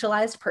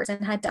racialized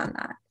person had done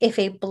that, if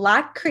a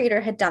Black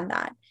creator had done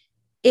that,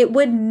 it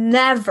would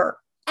never,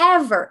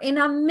 ever in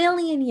a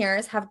million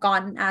years have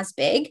gotten as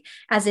big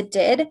as it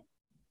did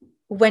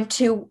when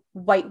two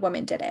white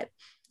women did it.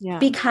 Yeah.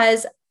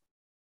 Because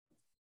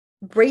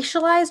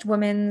racialized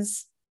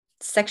women's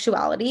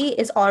sexuality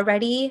is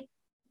already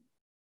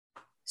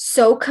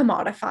so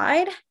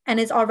commodified, and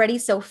is already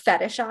so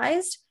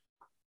fetishized,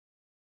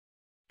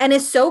 and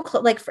is so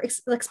like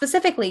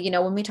specifically,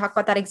 when we talk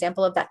about that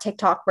example of that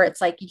TikTok where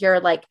it's like you're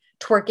like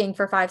twerking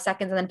for 5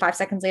 seconds, and then 5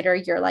 seconds later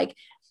you're like,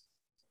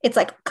 it's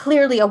like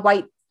clearly a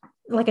white,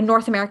 like a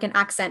North American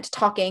accent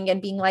talking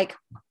and being like,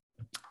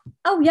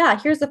 oh yeah,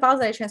 here's the files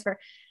that I transfer.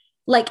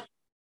 Like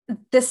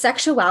the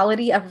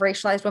sexuality of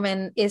racialized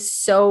women is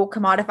so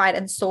commodified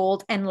and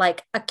sold and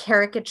like a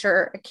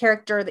character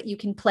that you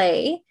can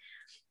play,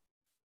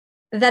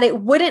 that it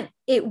wouldn't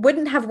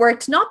have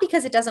worked, not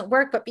because it doesn't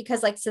work, but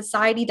because like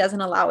society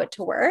doesn't allow it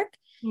to work.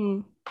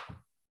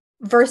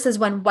 Versus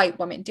when white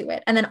women do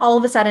it. And then all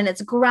of a sudden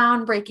it's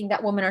groundbreaking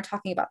that women are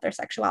talking about their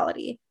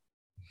sexuality.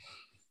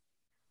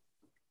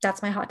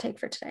 That's my hot take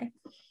for today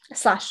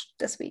 /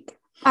 this week.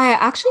 I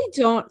actually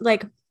don't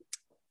like,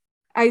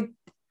 I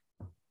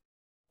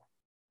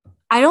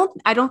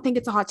don't think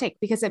it's a hot take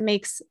because it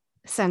makes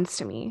sense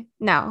to me.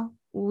 No,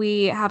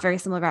 we have very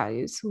similar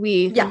values.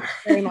 We think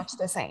very much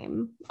the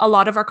same. A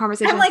lot of our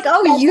conversations. I'm like,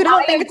 oh, you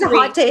don't think it's a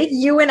hot take?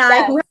 You and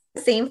I who have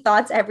the same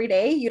thoughts every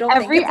day. You don't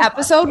every think it's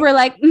episode we're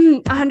like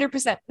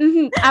 100%,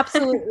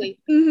 absolutely.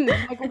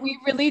 Like we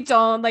really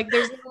don't, like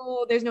there's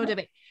no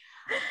debate.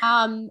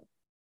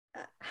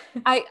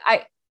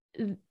 I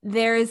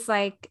there's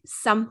like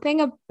something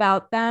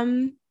about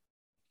them,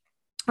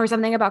 or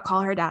something about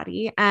Call Her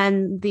Daddy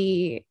and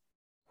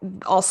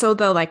also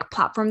the like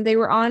platform they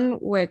were on,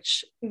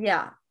 which we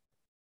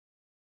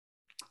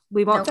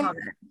won't say.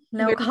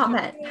 No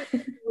comment.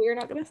 We're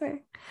not gonna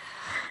say.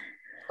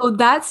 Oh,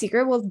 that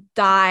secret will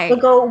die.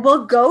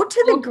 We'll go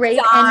to the great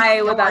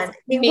end with us.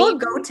 It will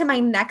go to my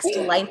next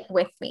life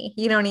with me.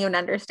 You don't even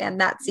understand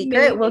that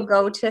secret. Will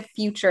go to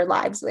future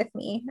lives with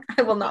me.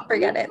 I will not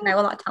forget it, and I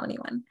will not tell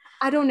anyone.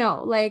 I don't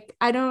know. Like,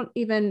 I don't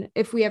even,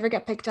 if we ever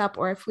get picked up,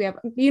 or if we have,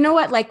 you know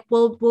what, like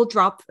we'll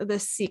drop the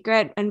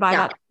secret, and by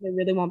that it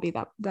really won't be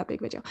that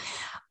big of a deal.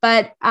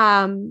 But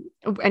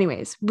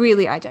anyways,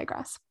 really I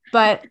digress.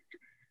 But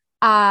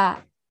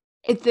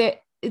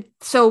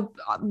so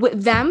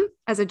with them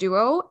as a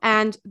duo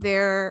and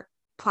their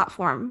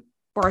platform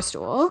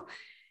Barstool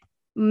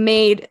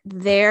made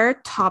their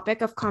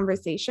topic of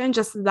conversation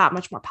just that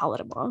much more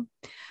palatable.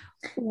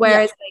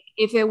 Whereas like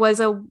if it was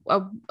a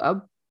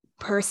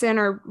person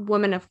or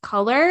woman of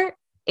color,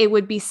 it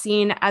would be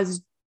seen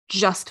as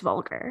just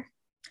vulgar.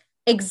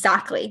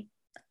 Exactly.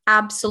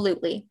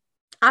 Absolutely.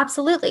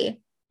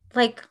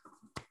 Like,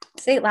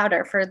 say it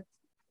louder for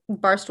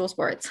Barstool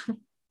Sports.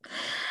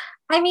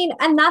 I mean,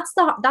 and that's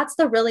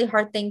the really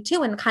hard thing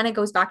too, and kind of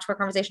goes back to our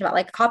conversation about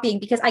like copying,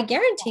 because I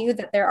guarantee you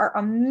that there are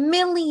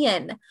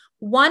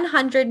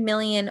 100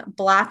 million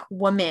Black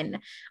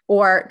women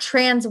or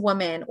trans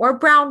women or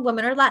brown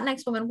women or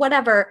Latinx women,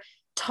 whatever,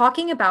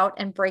 talking about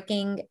and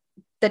breaking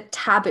the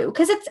taboo,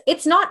 because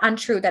it's not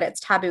untrue that it's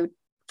taboo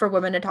for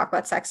women to talk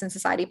about sex in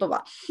society, blah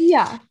blah.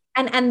 Yeah.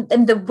 And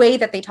the way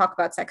that they talk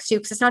about sex too,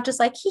 because it's not just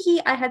like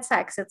hee I had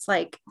sex. It's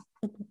like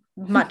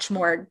much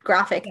more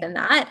graphic than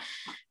that,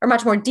 or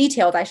much more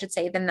detailed, I should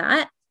say, than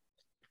that.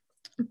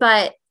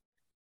 But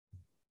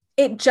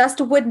it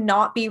just would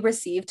not be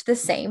received the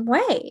same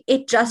way.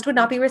 And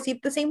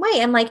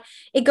like,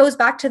 it goes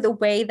back to the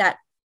way that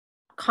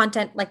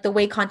content, like the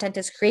way content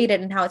is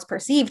created and how it's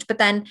perceived. But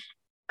then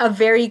a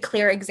very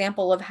clear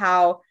example of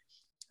how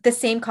the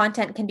same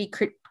content can be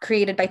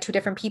created by two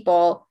different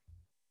people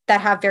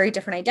that have very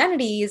different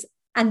identities,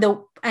 and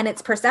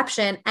its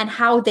perception, and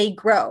how they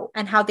grow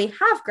and how they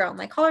have grown.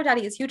 Like Call Her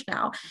Daddy is huge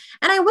now.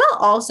 And I will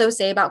also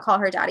say about Call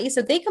Her Daddy,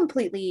 so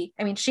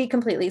she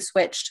completely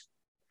switched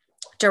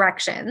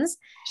directions.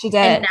 She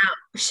did.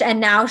 And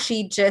now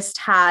she just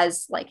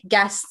has like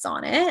guests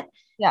on it.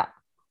 Yeah.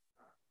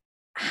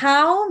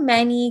 How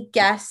many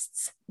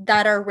guests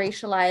that are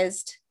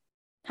racialized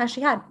has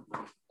she had?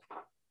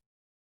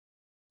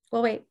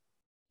 Well, wait.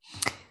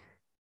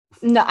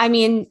 No, I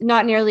mean,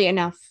 not nearly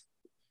enough.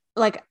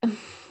 Like,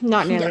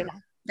 not nearly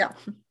enough. No.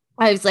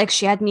 I was like,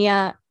 she had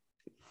Mia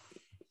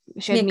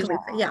Khalifa,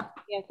 Mia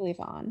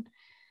Khalifa on,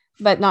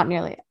 but not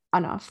nearly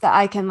enough that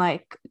I can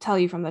like tell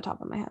you from the top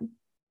of my head.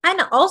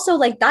 And also,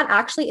 like, that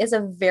actually is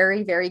a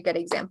very, very good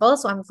example.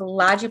 So I'm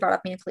glad you brought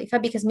up Mia Khalifa,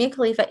 because Mia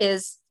Khalifa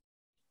is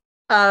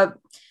like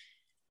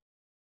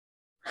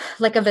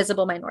a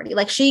visible minority.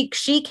 Like she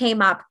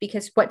came up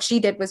because what she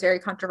did was very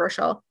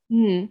controversial.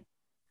 Mm-hmm.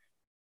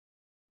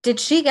 Did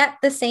she get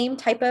the same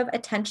type of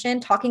attention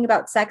talking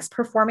about sex,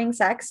 performing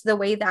sex, the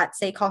way that,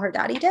 say, Call Her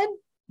Daddy did?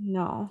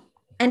 No.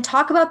 And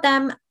talk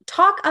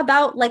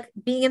about like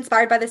being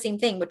inspired by the same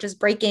thing, which is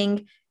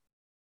breaking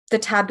the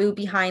taboo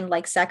behind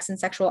like sex and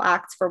sexual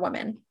acts for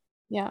women.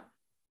 Yeah.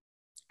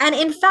 And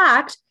in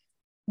fact,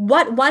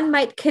 somebody that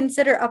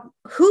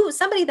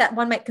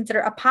one might consider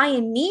a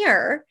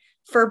pioneer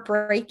for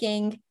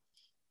breaking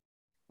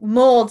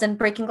molds and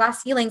breaking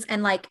glass ceilings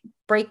and like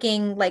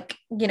breaking like,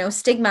 you know,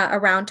 stigma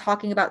around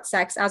talking about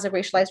sex as a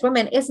racialized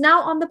woman, is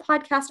now on the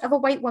podcast of a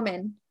white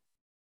woman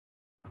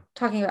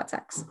talking about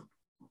sex.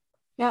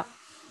 Yeah.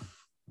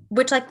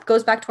 Which like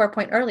goes back to our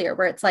point earlier,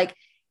 where it's like,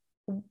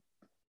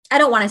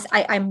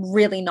 I'm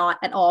really not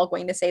at all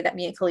going to say that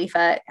Mia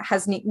Khalifa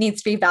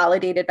needs to be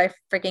validated by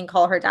freaking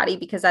Call Her Daddy,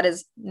 because that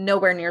is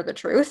nowhere near the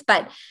truth.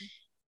 But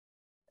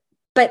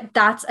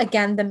that's,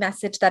 again, the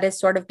message that is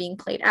sort of being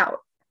played out.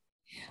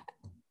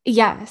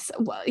 Yes.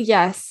 Well,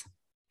 yes.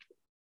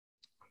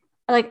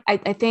 Like, I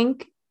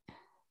think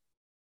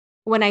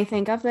when I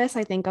think of this,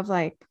 I think of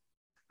like,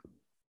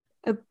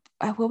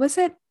 what was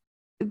it?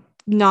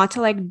 not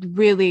to like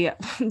really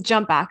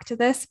jump back to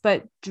this,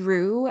 but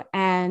Drew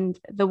and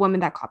the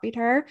woman that copied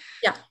her,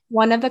 Yeah.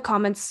 one of the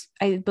comments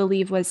I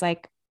believe was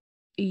like,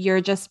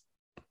 you're just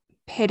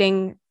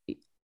pitting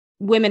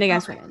women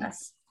against women.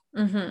 Yes.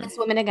 Mm-hmm. This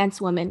women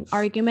against women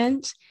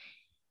argument.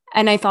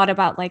 And I thought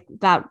about like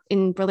that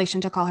in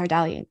relation to call her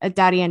daddy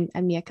and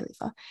Mia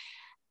Khalifa.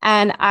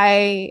 And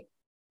I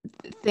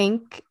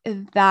think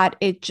that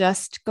it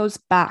just goes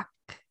back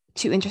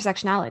to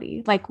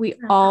intersectionality. Like we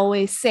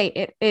always say,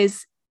 it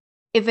is,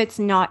 if it's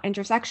not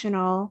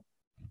intersectional,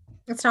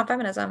 it's not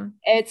feminism.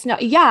 It's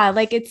not, yeah,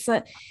 like it's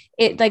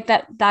it like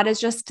that is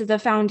just the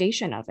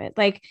foundation of it.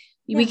 Like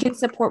we can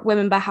support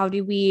women, but how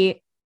do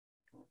we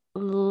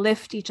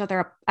lift each other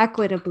up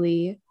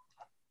equitably,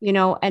 you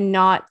know, and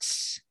not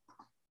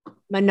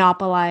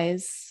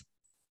monopolize,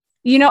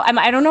 you know.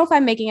 I don't know if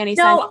I'm making any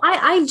sense. No,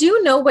 I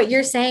do know what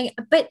you're saying,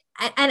 but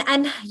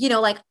and you know,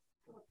 like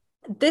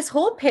this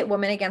whole pit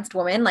women against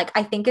women, like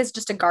I think is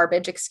just a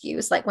garbage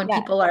excuse. Like when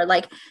people are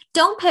like,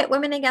 don't pit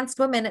women against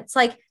women, it's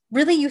like,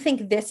 really, you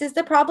think this is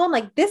the problem?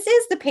 Like this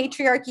is the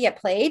patriarchy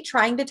at play,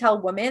 trying to tell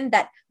women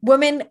that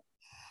women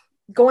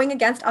going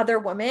against other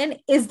women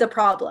is the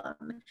problem,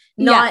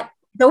 not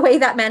the way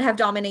that men have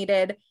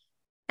dominated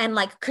and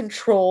like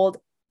controlled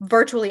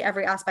virtually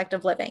every aspect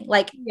of living.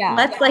 Like,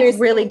 let's like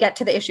really get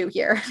to the issue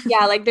here.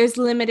 Yeah, like there's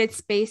limited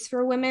space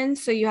for women,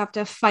 so you have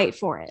to fight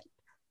for it.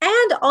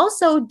 And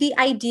also the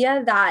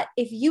idea that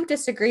if you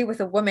disagree with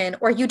a woman,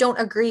 or you don't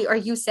agree, or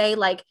you say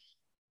like,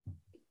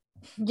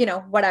 you know,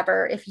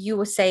 whatever, if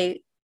you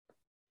say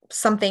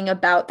something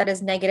about that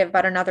is negative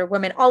about another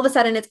woman, all of a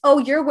sudden it's, oh,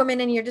 you're a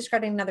woman and you're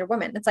discrediting another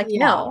woman. It's like,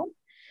 no.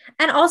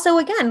 And also,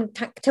 again,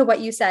 to what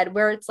you said,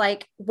 where it's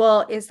like,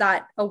 well, is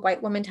that a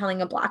white woman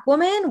telling a black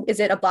woman? Is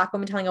it a black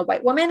woman telling a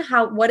white woman?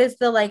 What is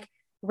the like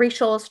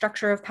racial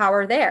structure of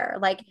power there?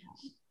 Like,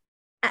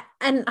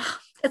 and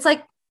it's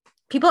like,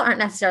 people aren't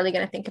necessarily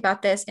going to think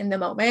about this in the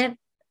moment,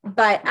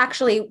 but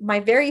actually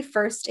my very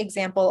first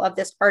example of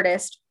this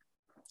artist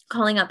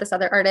calling out this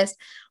other artist,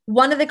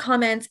 one of the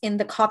comments in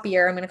the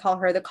copier, I'm going to call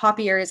her the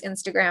copier's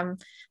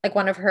Instagram, like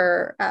one of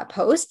her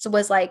posts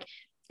was like,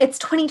 it's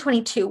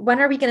 2022.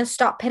 When are we going to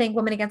stop pitting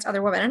women against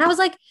other women? And I was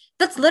like,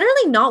 that's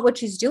literally not what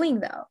she's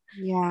doing though.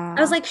 Yeah. I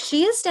was like,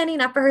 she is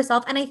standing up for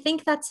herself. And I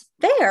think that's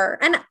fair.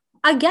 And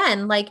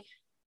again, like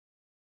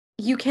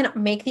you can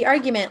make the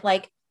argument,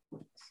 like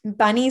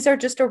bunnies are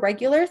just a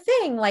regular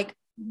thing. Like,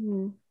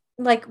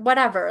 like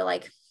whatever,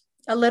 like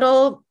a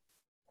little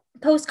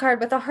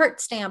postcard with a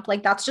heart stamp,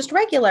 like that's just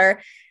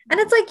regular. And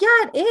it's like,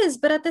 yeah, it is.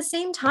 But at the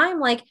same time,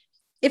 like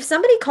if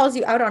somebody calls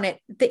you out on it,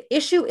 the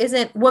issue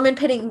isn't women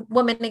pitting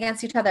women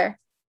against each other.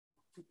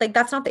 Like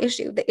that's not the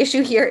issue. The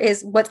issue here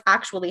is what's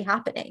actually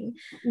happening.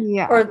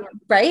 Yeah. Or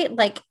right.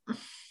 Like,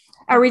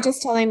 are we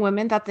just telling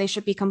women that they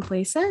should be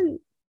complacent?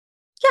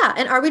 Yeah.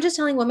 And are we just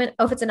telling women,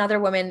 oh, if it's another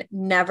woman,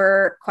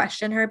 never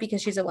question her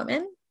because she's a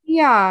woman?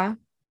 Yeah.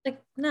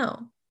 Like,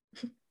 no,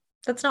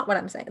 that's not what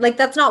I'm saying. Like,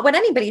 that's not what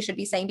anybody should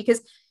be saying,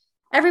 because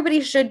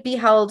everybody should be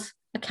held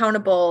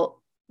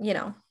accountable, you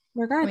know,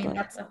 regardless. I mean,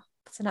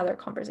 that's another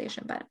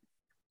conversation, but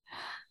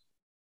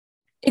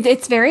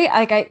it's very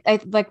like, I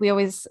like,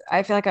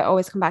 I feel like I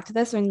always come back to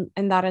this, and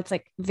that it's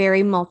like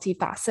very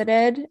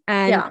multifaceted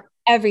and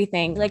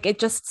everything, like it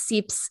just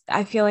seeps.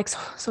 I feel like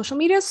social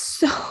media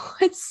is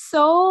it's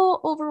so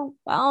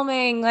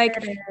overwhelming. Like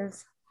it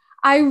is.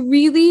 I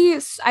really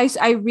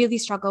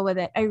struggle with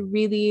it. I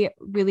really,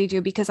 really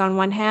do, because on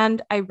one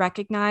hand, I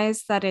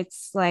recognize that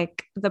it's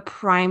like the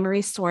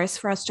primary source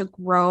for us to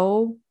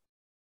grow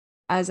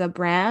as a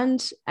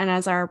brand and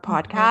as our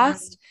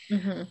podcast.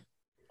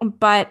 Mm-hmm.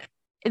 But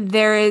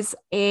there is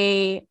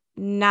a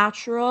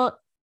natural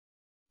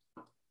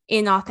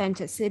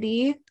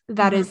inauthenticity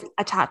that is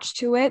attached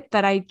to it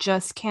that I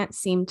just can't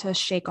seem to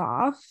shake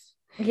off.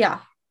 Yeah.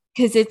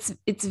 Because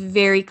it's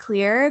very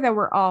clear that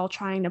we're all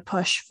trying to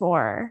push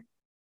for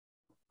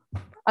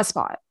a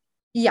spot.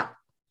 Yeah.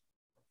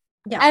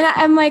 Yeah. And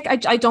I'm like,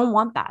 I don't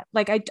want that.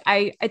 Like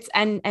it's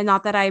and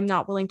not that I'm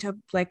not willing to,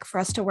 like, for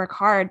us to work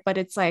hard, but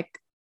it's like,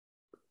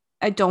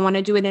 I don't want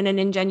to do it in an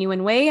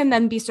ingenuine way and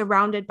then be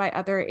surrounded by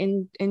other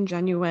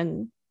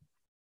ingenuine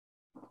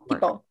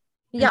people.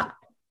 Yeah.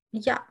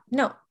 Yeah.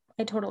 No,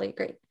 I totally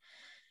agree.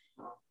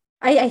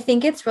 I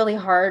think it's really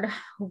hard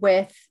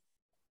with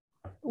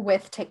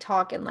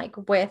TikTok and like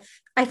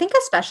I think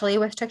especially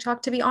with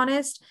TikTok, to be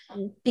honest,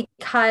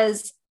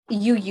 because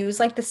you use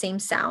like the same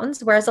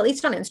sounds, whereas at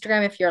least on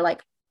Instagram, if you're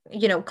like,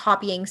 you know,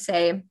 copying,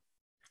 say,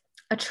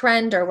 a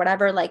trend or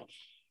whatever, like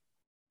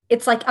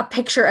it's like a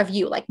picture of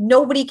you. Like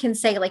nobody can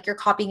say like you're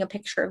copying a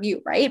picture of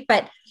you, right?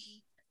 But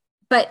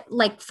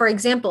like, for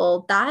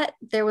example, that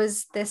there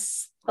was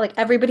this, like,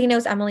 everybody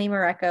knows Emily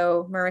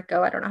Mariko,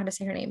 I don't know how to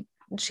say her name.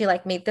 She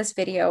like made this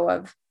video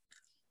of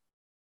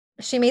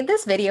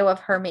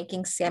her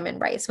making salmon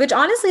rice, which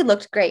honestly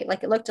looked great.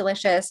 Like it looked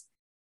delicious.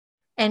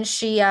 And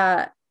she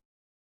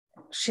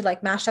she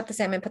like mashed up the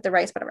salmon, put the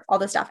rice, whatever, all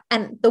this stuff.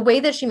 And the way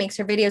that she makes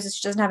her videos is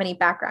she doesn't have any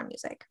background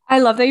music. I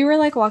love that you were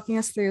like walking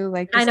us through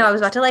like I know I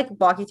was about to like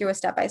walk you through a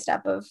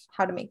step-by-step of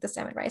how to make the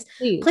salmon rice.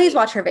 Please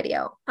watch her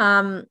video.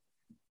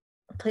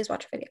 Please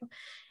watch her video.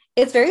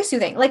 It's very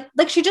soothing. Like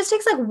she just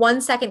takes like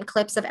 1-second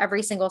clips of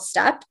every single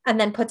step and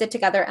then puts it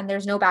together, and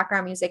there's no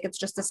background music. It's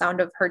just the sound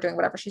of her doing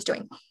whatever she's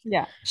doing.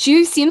 Yeah.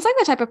 She seems like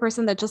the type of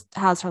person that just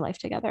has her life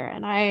together.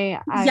 And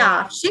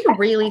she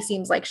really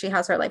seems like she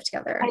has her life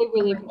together. I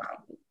really,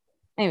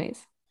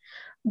 anyways.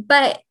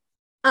 But,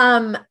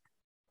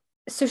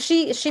 so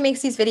she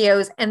makes these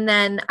videos, and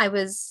then I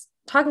was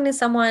talking to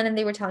someone and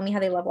they were telling me how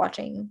they love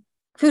watching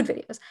food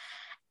videos.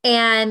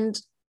 And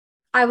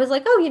I was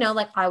like, oh, you know,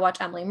 like I watch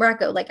Emily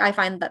Marco. Like I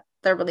find that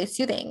they're really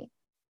soothing.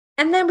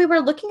 And then we were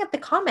looking at the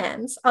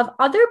comments of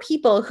other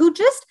people who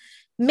just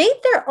made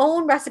their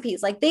own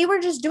recipes. Like they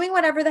were just doing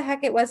whatever the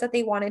heck it was that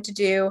they wanted to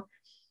do.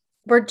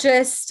 We're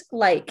just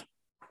like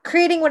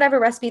creating whatever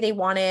recipe they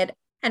wanted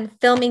and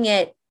filming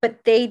it.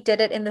 But they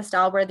did it in the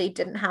style where they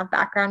didn't have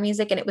background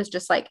music. And it was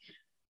just like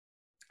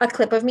a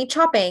clip of me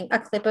chopping, a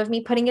clip of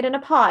me putting it in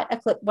a pot, a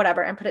clip,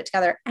 whatever, and put it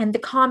together. And the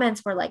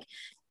comments were like,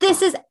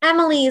 this is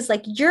Emily's,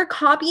 like, you're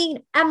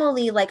copying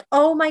Emily, like,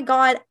 oh my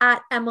God,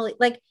 at Emily.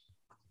 Like,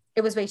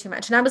 it was way too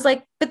much. And I was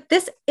like, but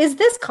is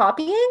this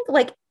copying?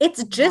 Like,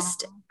 it's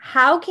just,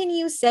 how can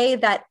you say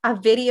that a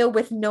video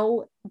with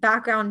no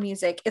background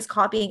music is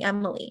copying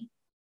Emily?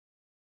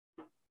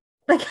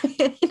 Like,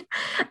 and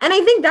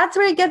I think that's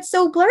where it gets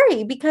so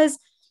blurry because,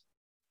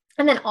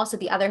 and then also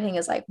the other thing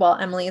is like, well,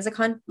 Emily is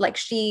like,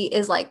 she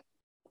is like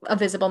a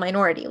visible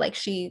minority. Like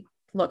she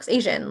looks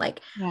Asian, like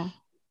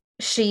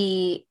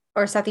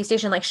or Southeast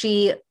Asian, like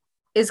she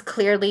is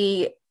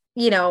clearly,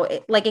 you know,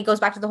 it goes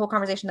back to the whole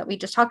conversation that we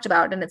just talked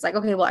about. And it's like,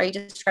 okay, well, are you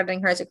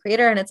discrediting her as a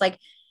creator? And it's like,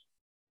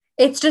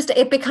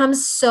 it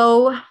becomes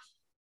so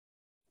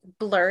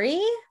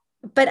blurry,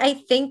 but I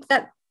think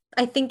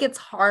it's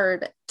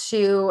hard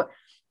to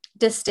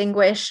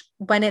distinguish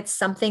when it's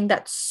something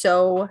that's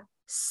so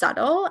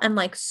subtle and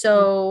like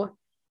so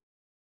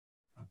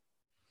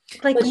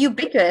like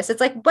ubiquitous.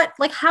 It's like, what,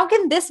 like, how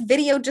can this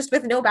video just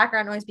with no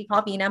background noise be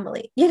copying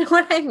Emily? You know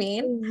what I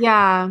mean?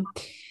 Yeah.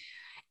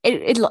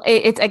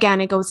 It's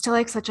again, it goes to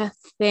like such a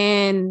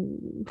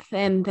thin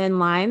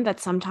line that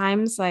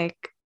sometimes like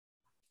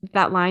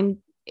that line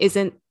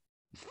isn't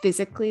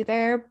physically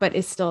there, but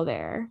is still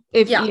there.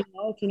 If you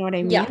know what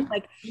I mean?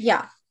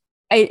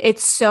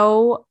 It's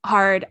so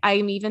hard.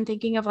 I'm even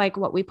thinking of like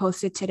what we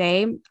posted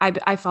today.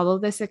 I follow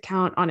this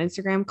account on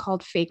Instagram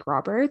called Fake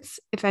Roberts.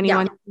 If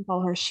anyone can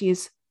follow her,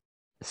 she's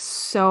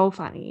so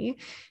funny.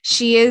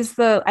 She is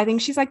I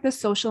think she's like the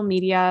social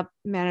media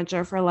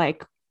manager for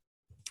like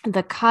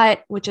The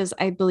Cut, which is,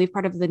 I believe,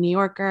 part of The New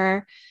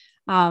Yorker.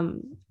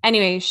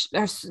 Anyway,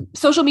 her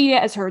social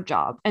media is her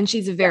job and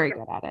she's very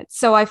good at it.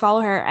 So I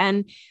follow her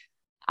and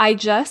I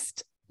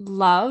just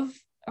love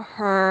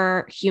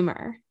her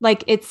humor.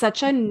 Like it's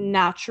such a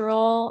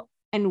natural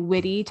and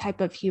witty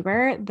type of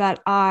humor that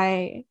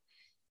I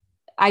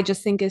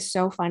just think is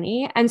so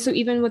funny. And so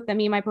even with the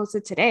meme I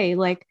posted today,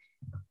 like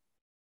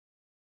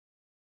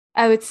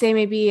I would say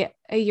maybe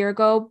a year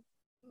ago,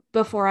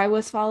 before I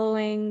was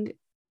following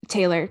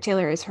Taylor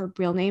is her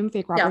real name,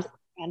 Fake Roberts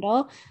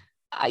handle,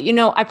 you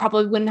know, I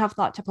probably wouldn't have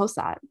thought to post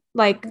that.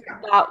 Like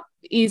that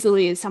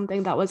easily is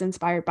something that was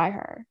inspired by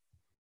her.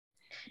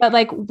 But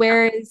like,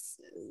 where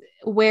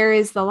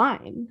is the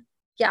line?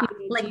 Yeah.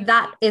 Like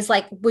that is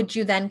like, would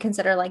you then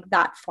consider like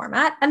that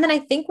format? And then I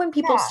think when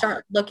people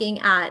start looking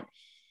at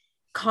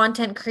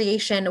content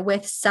creation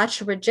with such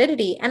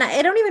rigidity, and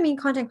I don't even mean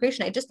content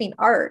creation, I just mean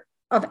art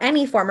of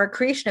any form or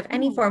creation of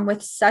any form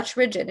with such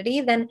rigidity,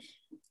 then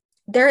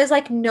there is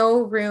like no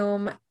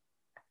room.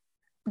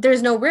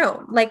 There's no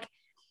room. Like,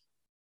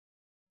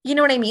 you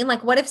know what I mean?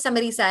 Like, what if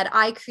somebody said,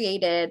 I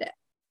created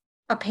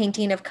a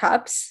painting of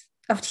teacups.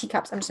 I'm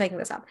just making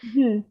this up.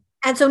 Mm-hmm.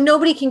 And so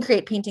nobody can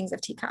create paintings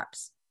of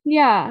teacups.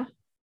 Yeah.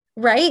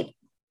 Right.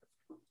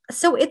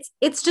 So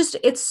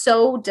it's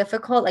so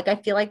difficult. Like, I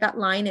feel like that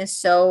line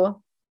is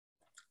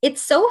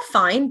it's so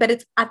fine, but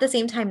it's at the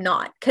same time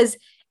not, because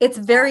it's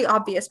very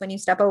obvious when you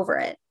step over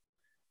it.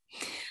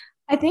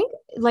 I think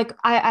like,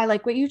 I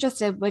like what you just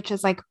did, which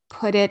is like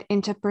put it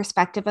into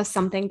perspective as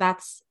something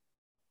that's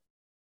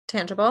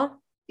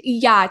tangible.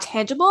 Yeah.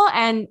 Tangible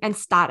and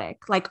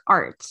static, like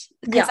art.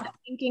 Because I'm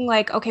thinking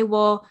like, okay,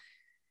 well,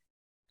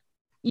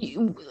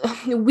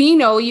 we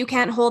know you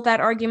can't hold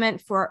that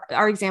argument for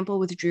our example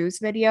with Drew's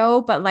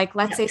video, but like,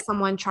 let's say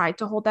someone tried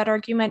to hold that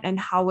argument, and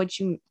how would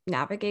you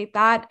navigate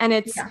that? And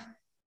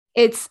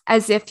it's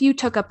as if you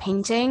took a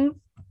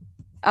painting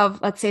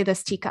of, let's say,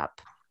 this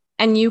teacup,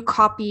 and you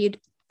copied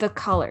the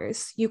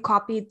colors, you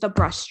copied the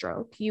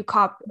brushstroke, you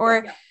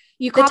copied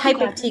the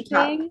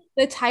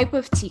type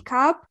of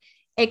teacup,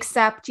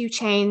 except you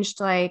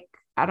changed, like,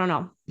 I don't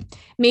know,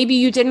 maybe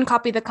you didn't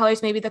copy the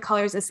colors, maybe the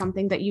colors is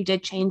something that you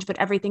did change, but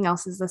everything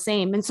else is the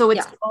same. And so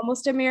it's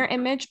almost a mirror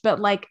image, but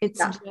like it's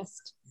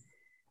just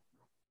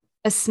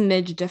a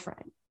smidge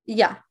different.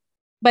 Yeah.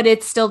 But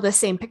it's still the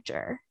same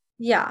picture.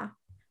 Yeah.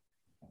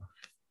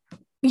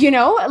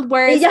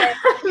 whereas Yeah.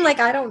 I'm like,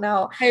 I don't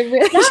know. I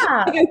really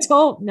Yeah. I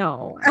don't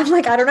know. I'm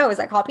like, I don't know. Is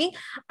that copy?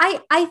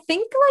 I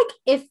think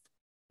like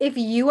if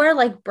you are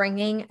like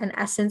bringing an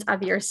essence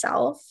of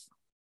yourself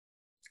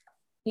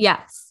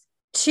Yes.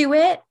 to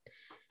it,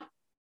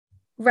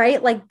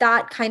 right? Like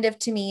that kind of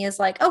to me is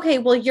like, okay,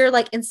 well, you're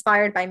like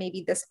inspired by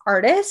maybe this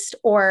artist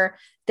or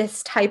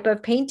this type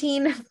of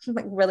painting. I'm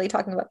like really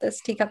talking about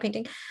this teacup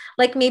painting.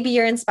 Like maybe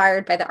you're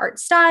inspired by the art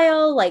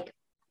style, like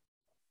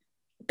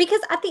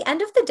because at the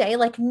end of the day,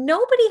 like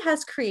nobody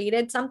has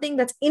created something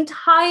that's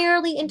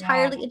entirely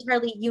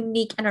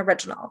unique and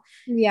original.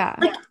 Yeah.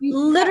 Like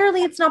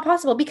literally it's not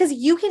possible because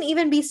you can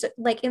even be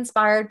like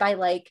inspired by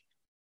like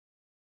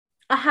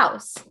a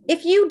house.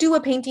 If you do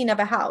a painting of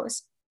a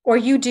house or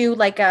you do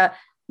like a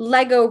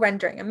Lego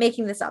rendering, I'm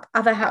making this up,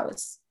 of a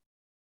house.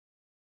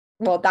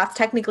 Well, that's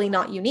technically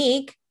not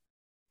unique.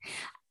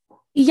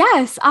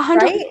 Yes,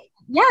 100%. Right?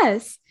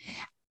 Yes.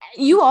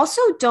 You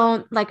also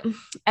don't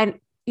and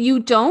you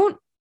don't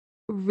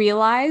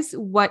realize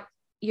what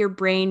your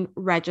brain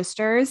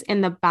registers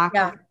in the back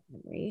of your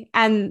memory.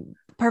 And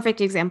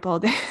perfect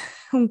example,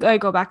 I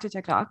go back to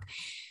TikTok.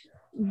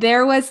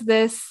 There was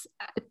this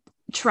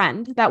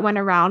trend that went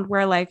around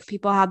where like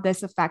people had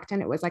this effect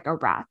and it was like a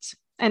rat.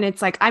 And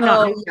it's like, I'm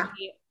not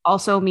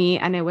also me.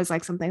 And it was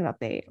like something that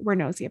they were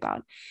nosy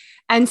about.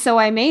 And so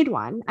I made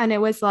one and it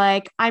was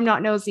like, I'm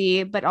not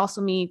nosy, but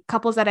also me,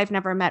 couples that I've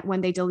never met when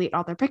they delete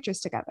all their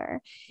pictures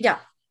together. Yeah.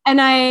 And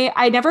I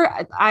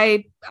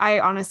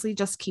honestly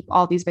just keep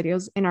all these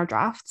videos in our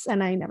drafts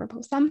and I never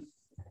post them.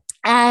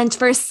 And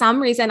for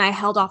some reason I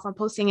held off on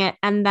posting it.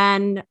 And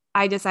then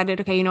I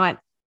decided, okay, you know what?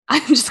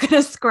 I'm just going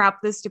to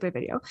scrap this stupid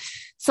video.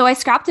 So I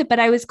scrapped it, but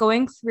I was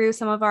going through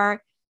some of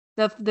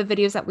the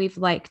videos that we've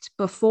liked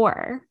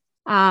before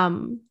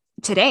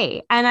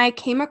today. And I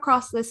came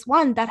across this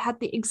one that had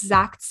the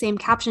exact same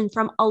caption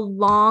from a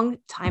long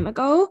time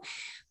ago,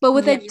 but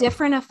with a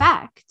different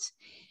effect.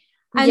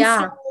 And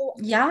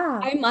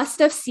I must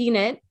have seen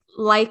it,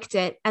 liked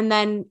it, and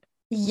then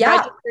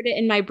registered it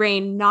in my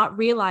brain, not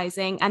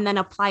realizing, and then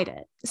applied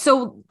it.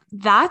 So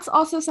that's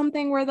also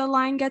something where the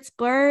line gets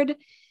blurred,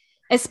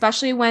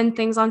 especially when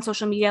things on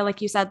social media,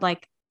 like you said,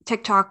 like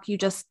TikTok,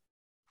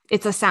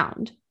 it's a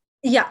sound.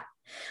 Yeah.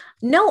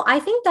 No, I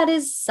think that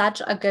is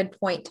such a good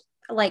point.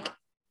 Like,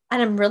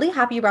 and I'm really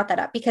happy you brought that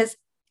up because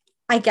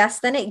I guess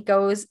then it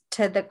goes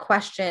to the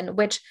question,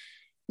 which,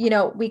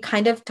 we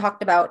kind of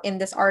talked about in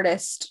this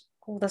artist,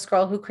 this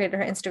girl who created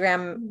her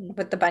Instagram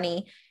with the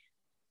bunny,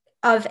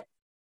 of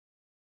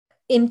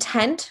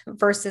intent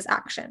versus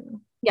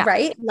action,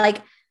 right?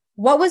 Like,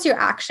 what was your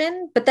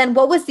action? But then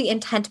what was the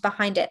intent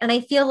behind it? And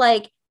I feel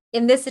like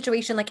in this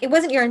situation, like it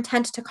wasn't your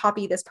intent to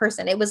copy this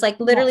person. It was like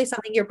literally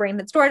something your brain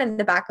had stored in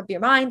the back of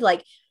your mind.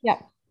 Like,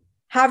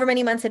 however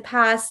many months had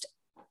passed,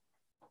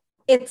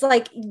 it's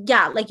like,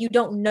 like you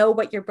don't know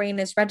what your brain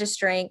is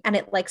registering and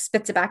it like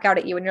spits it back out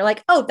at you. And you're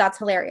like, oh, that's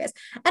hilarious.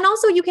 And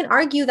also you can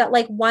argue that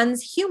like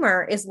one's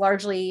humor is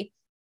largely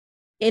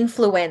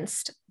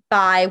influenced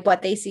by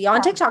what they see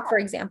on TikTok, for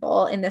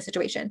example, in this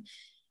situation.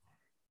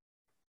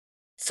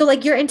 So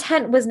like your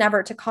intent was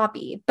never to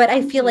copy, but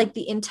I feel like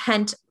the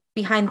intent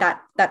behind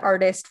that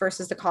artist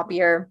versus the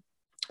copier,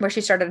 where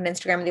she started an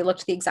Instagram and they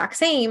looked the exact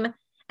same.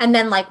 And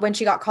then like when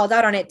she got called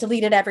out on it,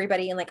 deleted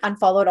everybody and like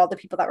unfollowed all the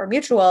people that were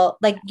mutual.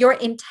 Like your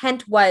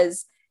intent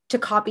was to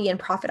copy and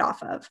profit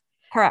off of.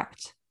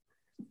 Correct.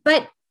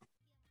 But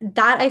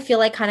that I feel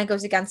like kind of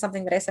goes against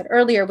something that I said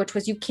earlier, which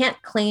was you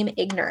can't claim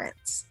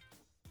ignorance.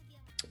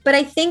 But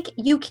I think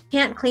you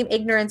can't claim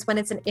ignorance when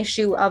it's an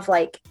issue of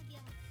like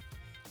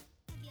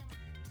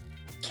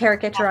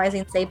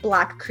caricaturizing, say,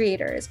 Black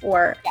creators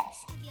or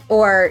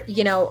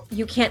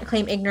you can't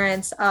claim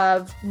ignorance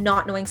of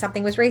not knowing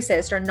something was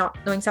racist or not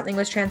knowing something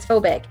was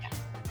transphobic.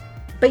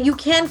 But you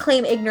can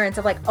claim ignorance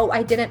of like, oh,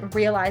 I didn't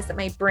realize that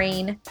my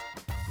brain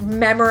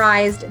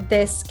memorized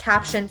this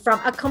caption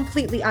from a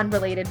completely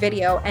unrelated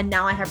video and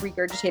now I have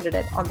regurgitated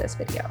it on this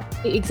video.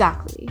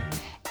 Exactly.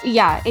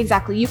 Yeah,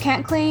 exactly. You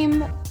can't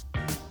claim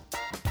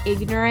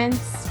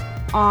ignorance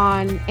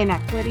on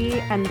inequity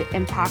and the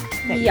impact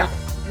that you're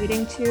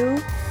leading to.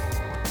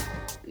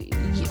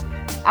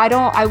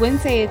 I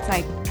wouldn't say it's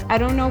like, I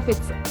don't know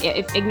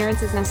if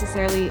ignorance is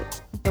necessarily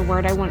the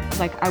word I want.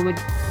 Like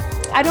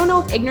I don't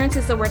know if ignorance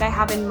is the word I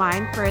have in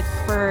mind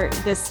for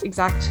this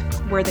exact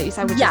word that you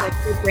said, which is like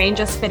your brain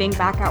just spitting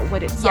back out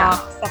what it saw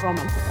several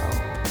months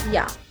ago.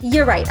 Yeah,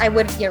 you're right. I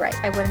wouldn't even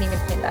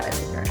claim that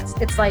as ignorance.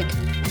 It's like,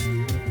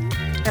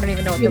 I don't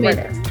even know what the word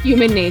is.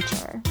 Human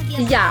nature.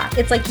 Yeah,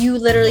 it's like you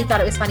literally thought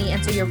it was funny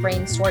and so your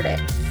brain stored it.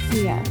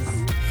 Yes.